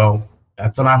worth, so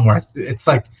that's what I'm worth. It's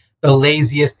like the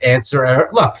laziest answer ever.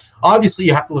 Look, obviously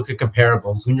you have to look at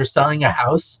comparables. When you're selling a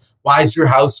house, why is your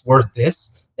house worth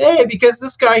this? Hey, because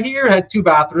this guy here had 2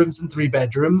 bathrooms and 3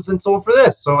 bedrooms and sold for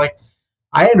this. So like,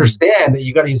 I understand that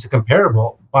you got to use a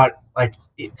comparable, but like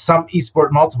some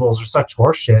esport multiples are such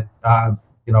horseshit.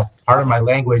 Pardon my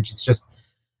language. It's just,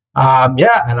 and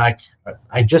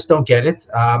I just don't get it.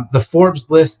 The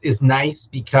Forbes list is nice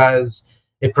because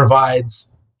it provides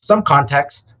some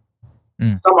context,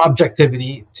 some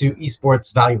objectivity to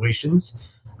esports valuations.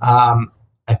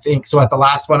 I think so. At the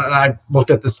last one, and I've looked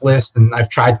at this list, and I've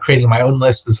tried creating my own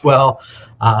list as well.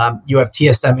 You have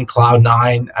TSM and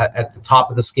Cloud9 at the top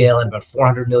of the scale at about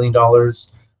 $400 million.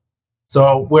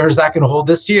 So where is that going to hold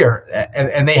this year?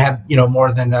 And they had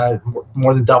more than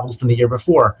doubled from the year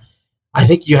before. I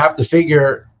think you have to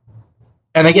figure.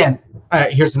 And again,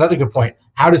 here's another good point.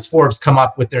 How does Forbes come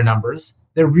up with their numbers?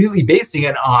 They're really basing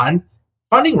it on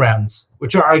funding rounds,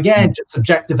 which are again just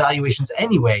subjective valuations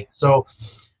anyway. So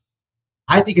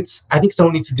I think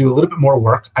someone needs to do a little bit more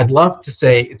work. I'd love to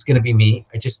say it's going to be me.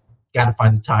 I just got to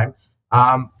find the time.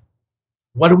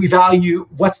 What do we value?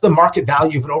 What's the market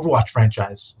value of an Overwatch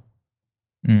franchise?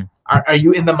 Are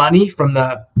you in the money from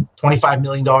the $25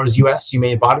 million US you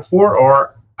may have bought it for,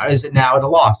 or is it now at a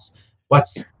loss?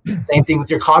 Same thing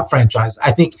with your COD franchise.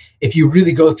 I think if you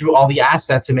really go through all the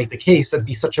assets and make the case, that'd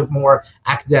be such a more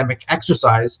academic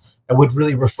exercise that would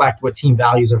really reflect what team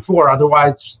values are for.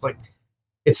 Otherwise,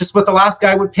 it's just what the last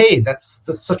guy would pay. That's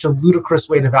such a ludicrous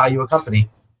way to value a company.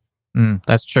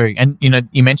 That's true. And,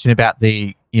 you mentioned about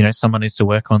someone needs to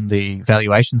work on the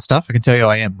valuation stuff. I can tell you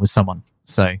I am with someone.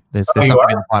 So there's something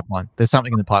in the pipeline. There's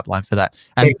something in the pipeline for that.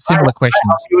 And hey, similar questions. Can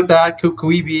I help you with that?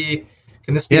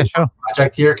 Can this be a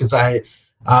project here? Because I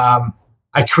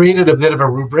created a bit of a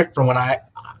rubric from when I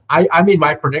made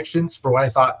my predictions for what I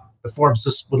thought the Forbes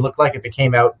list would look like if it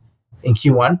came out in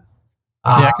Q1.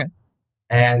 Okay.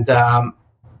 And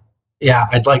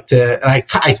I'd like to.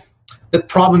 And the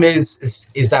problem is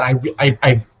that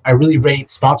I really rate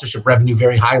sponsorship revenue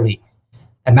very highly,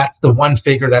 and that's the one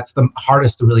figure that's the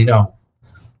hardest to really know.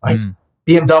 Like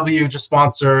BMW just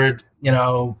sponsored,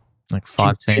 like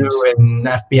 5 teams and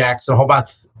FBX, a whole bunch.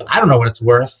 I don't know what it's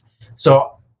worth.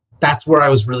 So that's where I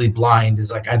was really blind.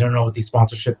 Is like I don't know what these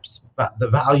sponsorships the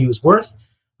value is worth.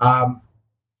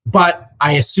 But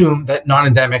I assume that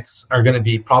non-endemics are going to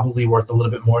be probably worth a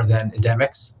little bit more than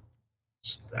endemics.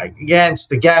 Just a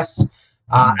guess. And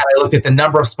I looked at the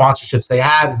number of sponsorships they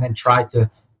had and then tried to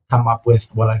come up with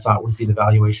what I thought would be the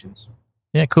valuations.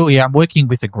 Yeah, cool. Yeah, I'm working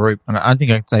with a group, and I don't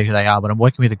think I can say who they are, but I'm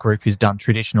working with a group who's done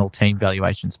traditional team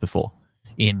valuations before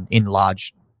in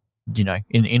large,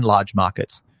 in large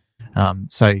markets.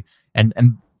 So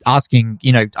asking,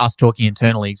 us talking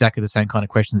internally exactly the same kind of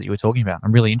questions that you were talking about.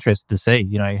 I'm really interested to see,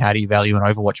 how do you value an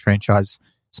Overwatch franchise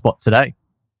spot today?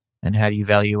 And how do you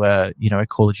value a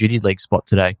Call of Duty League spot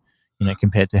today,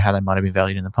 compared to how they might have been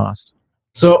valued in the past?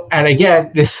 So, and again,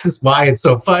 this is why it's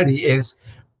so funny is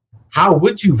how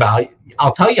would you value,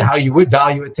 I'll tell you how you would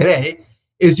value it today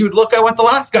is you'd look at what the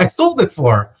last guy sold it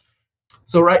for.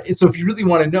 So, right. So if you really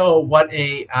want to know what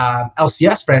a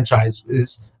LCS franchise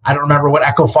is, I don't remember what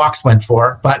Echo Fox went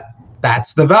for, but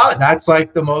that's the value. That's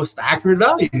like the most accurate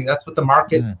value. That's what the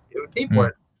market it would pay for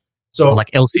it. So or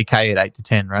like LCK at 8 to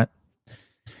 10, right?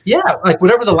 Yeah, like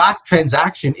whatever the last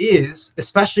transaction is,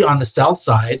 especially on the sell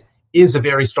side, is a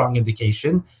very strong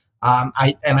indication.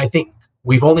 I think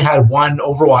we've only had one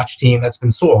Overwatch team that's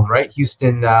been sold, right?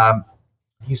 Houston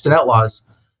Outlaws,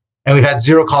 and we've had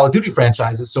 0 Call of Duty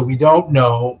franchises, so we don't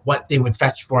know what they would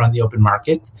fetch for on the open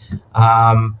market.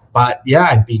 But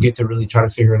yeah, it'd be good to really try to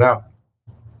figure it out.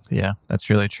 Yeah, that's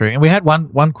really true. And we had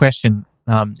one question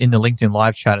in the LinkedIn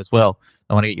live chat as well.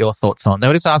 I want to get your thoughts on. They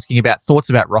were just asking about thoughts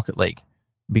about Rocket League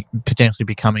potentially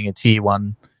becoming a tier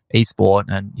 1 esport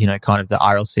and, kind of the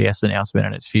RLCS announcement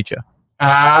and its future.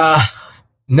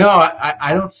 No,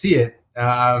 I don't see it.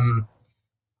 I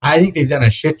think they've done a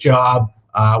shit job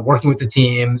working with the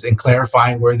teams and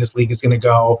clarifying where this league is going to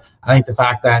go. I think the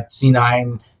fact that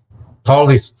C9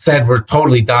 totally said we're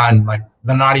totally done, like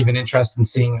they're not even interested in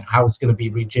seeing how it's going to be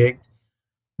rejigged.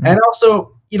 Mm-hmm. And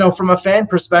also, from a fan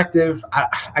perspective,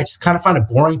 I just kind of find it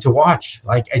boring to watch.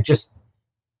 Like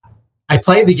I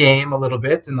play the game a little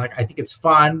bit and like I think it's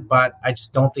fun, but I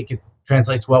just don't think it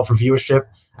translates well for viewership.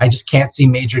 I just can't see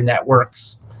major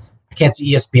networks. I can't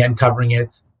see ESPN covering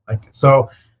it. I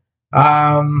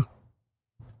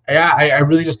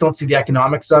really just don't see the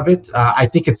economics of it. I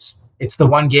think it's the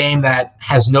one game that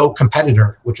has no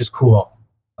competitor, which is cool.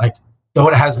 Like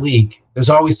Dota has League. There's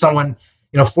always someone,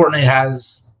 Fortnite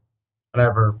has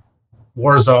whatever,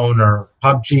 Warzone or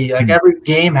PUBG. Like every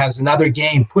game has another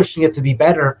game pushing it to be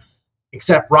better,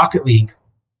 except Rocket League.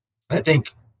 I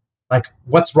think, like,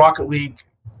 what's Rocket League?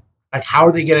 Like, how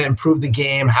are they going to improve the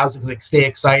game? How's it going to stay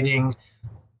exciting?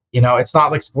 It's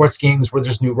not like sports games where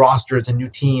there's new rosters and new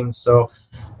teams. So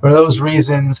for those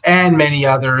reasons and many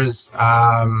others,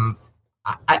 I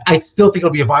still think it'll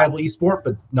be a viable esport,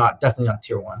 but definitely not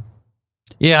tier 1.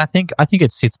 Yeah, I think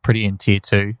it sits pretty in tier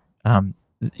 2.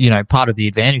 Part of the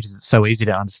advantage is it's so easy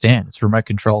to understand. It's remote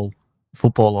control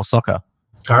football or soccer.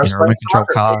 Remote control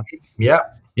car.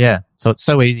 Yeah. So it's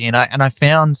so easy, and I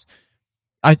found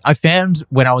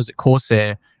when I was at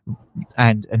Corsair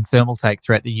and Thermaltake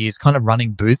throughout the years, kind of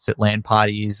running booths at LAN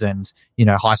parties and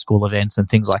high school events and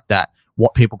things like that,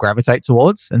 what people gravitate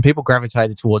towards, and people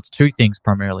gravitated towards 2 things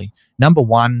primarily. Number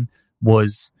one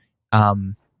was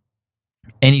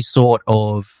any sort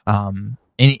of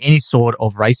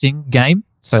racing game,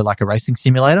 so like a racing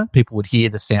simulator. People would hear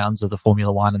the sounds of the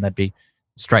Formula One and they'd be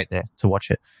straight there to watch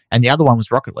it. And the other one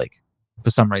was Rocket League. For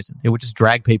some reason, it would just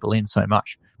drag people in so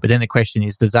much. But then the question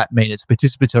is, does that mean it's a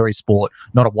participatory sport,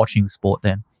 not a watching sport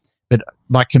then? But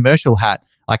my commercial hat,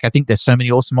 like I think there's so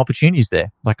many awesome opportunities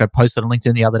there. Like I posted on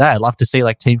LinkedIn the other day, I'd love to see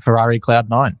like Team Ferrari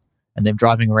Cloud9 and them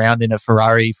driving around in a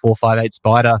Ferrari 458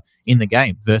 Spider in the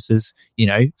game versus,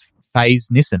 FaZe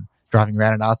Nissan driving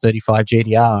around an R35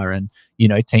 GTR and,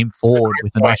 Team Ford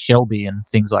with a nice Shelby and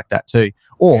things like that too.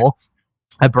 Or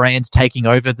a brand taking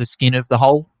over the skin of the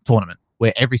whole tournament,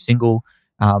 where every single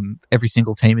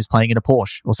team is playing in a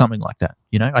Porsche or something like that.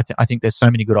 I think there's so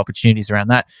many good opportunities around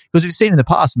that because we've seen in the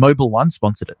past, Mobile One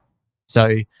sponsored it.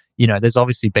 So, there's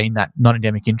obviously been that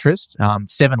non-endemic interest.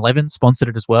 7-Eleven sponsored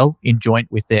it as well in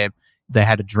joint with they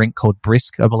had a drink called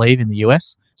Brisk, I believe, in the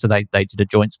US. So they did a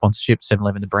joint sponsorship,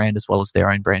 7-Eleven, the brand, as well as their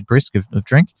own brand Brisk of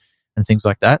drink and things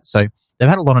like that. So they've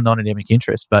had a lot of non-endemic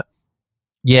interest. But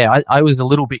yeah, I was a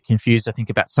little bit confused, I think,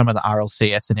 about some of the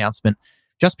RLCS announcement,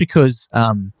 just because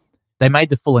they made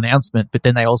the full announcement, but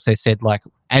then they also said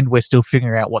and we're still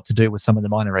figuring out what to do with some of the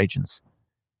minor regions.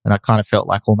 And I kind of felt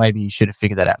like, well, maybe you should have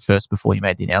figured that out first before you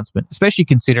made the announcement, especially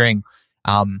considering,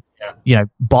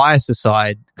 bias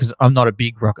aside, because I'm not a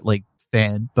big Rocket League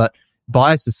fan, but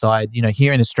bias aside,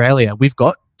 here in Australia, we've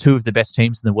got 2 of the best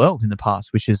teams in the world in the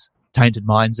past, which is Tainted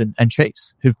Minds and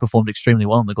Chiefs, who've performed extremely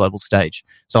well on the global stage.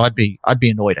 So I'd be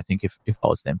annoyed, I think, if I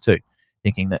was them too,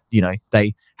 thinking that,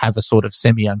 they have a sort of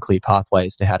semi-unclear pathway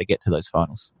as to how to get to those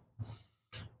finals.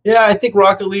 Yeah, I think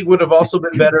Rocket League would have also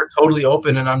been better totally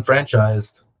open and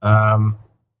unfranchised. And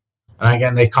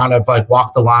again, they kind of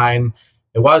walked the line.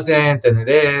 It wasn't, and it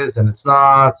is, and it's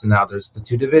not. And now there's the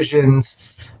 2 divisions.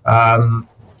 And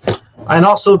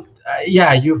also, you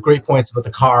have great points about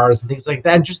the cars and things like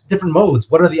that, and just different modes.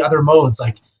 What are the other modes?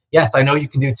 Like, yes, I know you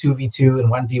can do 2v2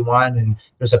 and 1v1, and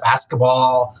there's a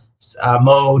basketball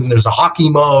mode and there's a hockey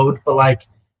mode, but like,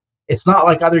 it's not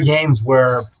like other games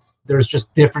where there's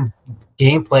just different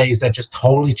gameplays that just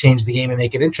totally change the game and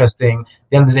make it interesting. At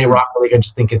the end of the day, Rocket League, I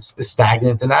just think it's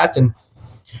stagnant in that, and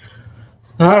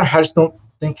I just don't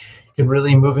think it can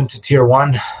really move into tier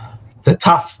 1.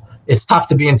 It's tough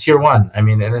to be in tier 1. I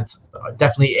mean, and it's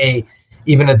definitely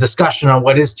even a discussion on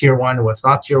what is tier 1 and what's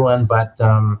not tier 1, but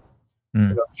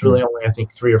it's really only, I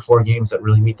think, 3 or 4 games that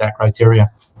really meet that criteria.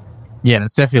 Yeah, and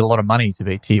it's definitely a lot of money to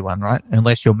be tier 1, right?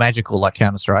 Unless you're magical like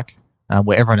Counter-Strike,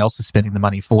 where everyone else is spending the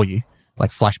money for you,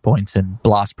 like Flashpoint and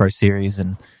Blast Pro Series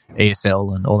and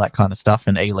ESL and all that kind of stuff,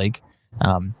 and E-League.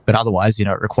 But otherwise, it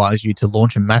requires you to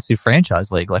launch a massive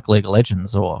franchise league like League of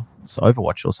Legends or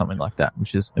Overwatch or something like that,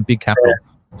 which is a big capital.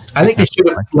 I think they should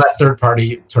have let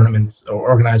third-party tournaments or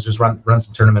organizers run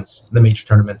some tournaments, the major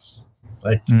tournaments.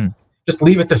 Like, just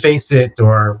leave it to Faceit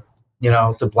or,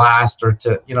 to Blast or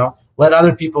to, let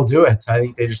other people do it. I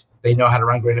think they know how to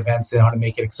run great events. They know how to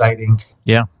make it exciting.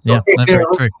 Yeah. So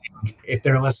if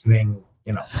they're listening,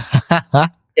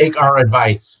 take our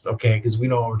advice, okay? Because we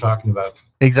know what we're talking about.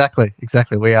 Exactly.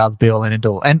 We are the be all and end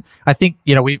all. And I think,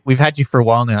 we've had you for a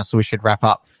while now, so we should wrap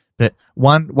up. But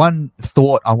one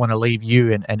thought I want to leave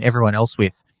you and everyone else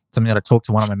with, something that I talked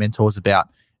to one of my mentors about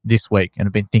this week and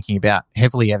have been thinking about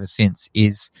heavily ever since,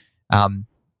 is are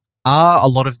a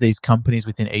lot of these companies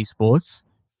within esports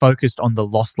focused on the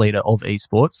loss leader of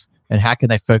esports, and how can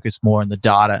they focus more on the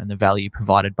data and the value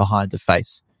provided behind the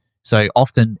face? So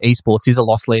often esports is a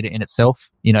loss leader in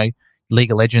itself.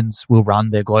 League of Legends will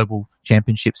run their global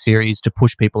championship series to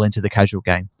push people into the casual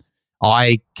game.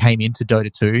 I came into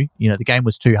Dota 2, the game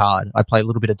was too hard. I played a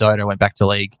little bit of Dota, went back to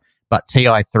League, but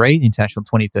TI3, International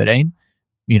 2013,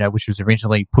 which was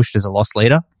originally pushed as a loss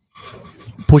leader,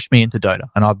 pushed me into Dota,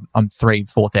 and I'm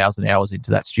 4,000 hours into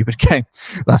that stupid game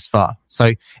thus far.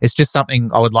 So it's just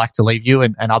something I would like to leave you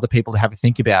and other people to have a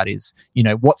think about is,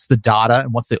 what's the data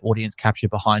and what's the audience capture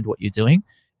behind what you're doing,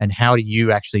 and how do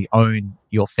you actually own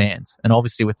your fans? And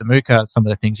obviously with the Amoka, some of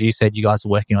the things you said, you guys are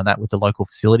working on that with the local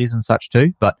facilities and such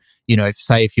too. But,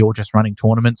 if you're just running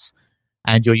tournaments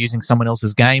and you're using someone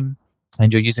else's game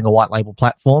and you're using a white label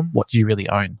platform, what do you really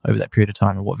own over that period of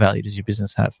time, and what value does your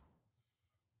business have?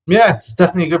 Yeah, it's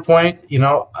definitely a good point.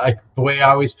 The way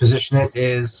I always position it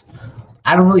is,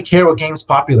 I don't really care what game's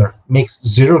popular. It makes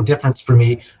zero difference for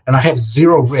me, and I have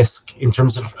zero risk in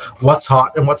terms of what's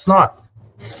hot and what's not.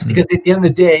 Because at the end of the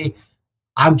day,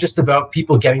 I'm just about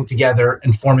people getting together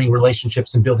and forming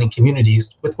relationships and building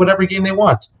communities with whatever game they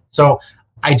want. So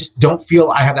I just don't feel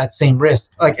I have that same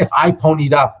risk. Like, if I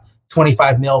ponied up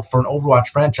 25 mil for an Overwatch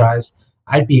franchise,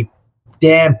 I'd be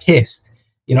damn pissed,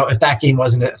 if that game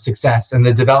wasn't a success and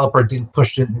the developer didn't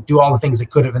push it and do all the things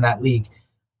it could have in that league.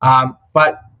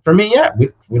 But for me,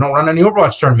 we don't run any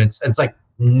Overwatch tournaments. It's like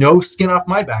no skin off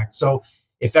my back. So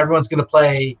if everyone's going to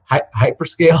play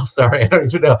Hyperscale, sorry, I don't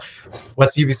even know.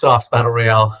 What's Ubisoft's Battle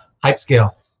Royale?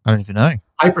 Hypescale. I don't even know.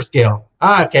 Hyperscale.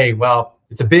 Okay, well,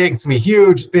 it's going to be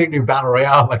huge, big new Battle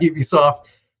Royale by Ubisoft.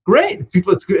 Great. If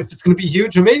it's going to be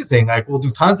huge, amazing. Like, we'll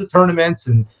do tons of tournaments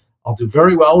and I'll do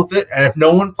very well with it. And if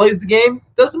no one plays the game,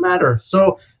 doesn't matter.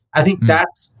 So I think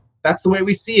that's the way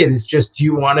we see it, is just, do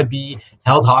you want to be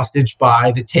held hostage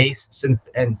by the tastes and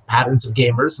patterns of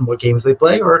gamers and what games they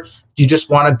play, or do you just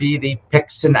want to be the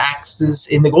picks and axes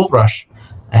in the gold rush?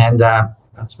 And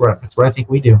that's what I think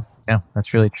we do. Yeah,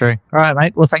 that's really true. All right,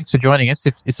 mate. Well, thanks for joining us.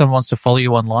 If someone wants to follow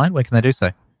you online, where can they do so?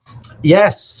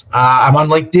 Yes, I'm on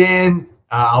LinkedIn.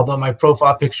 Although my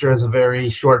profile picture is a very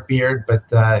short beard, but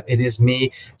it is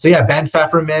me. So yeah, Ben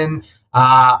Pfefferman.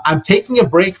 I'm taking a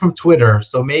break from Twitter,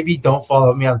 so maybe don't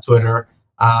follow me on Twitter.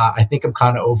 I think I'm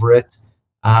kind of over it.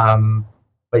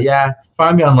 But yeah,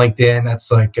 find me on LinkedIn.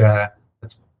 That's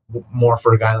more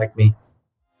for a guy like me.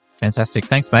 Fantastic.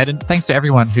 Thanks, mate. And thanks to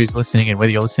everyone who's listening in,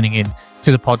 whether you're listening in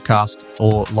to the podcast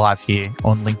or live here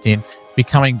on LinkedIn. Be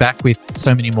coming back with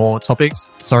so many more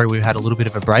topics. Sorry we've had a little bit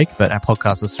of a break, but our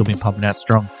podcast has still been pumping out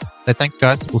strong. So thanks,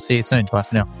 guys. We'll see you soon. Bye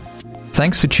for now.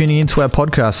 Thanks for tuning into our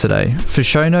podcast today. For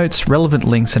show notes, relevant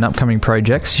links and upcoming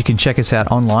projects, you can check us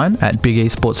out online at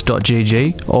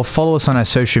bigesports.gg or follow us on our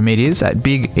social medias at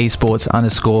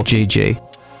bigesports_gg.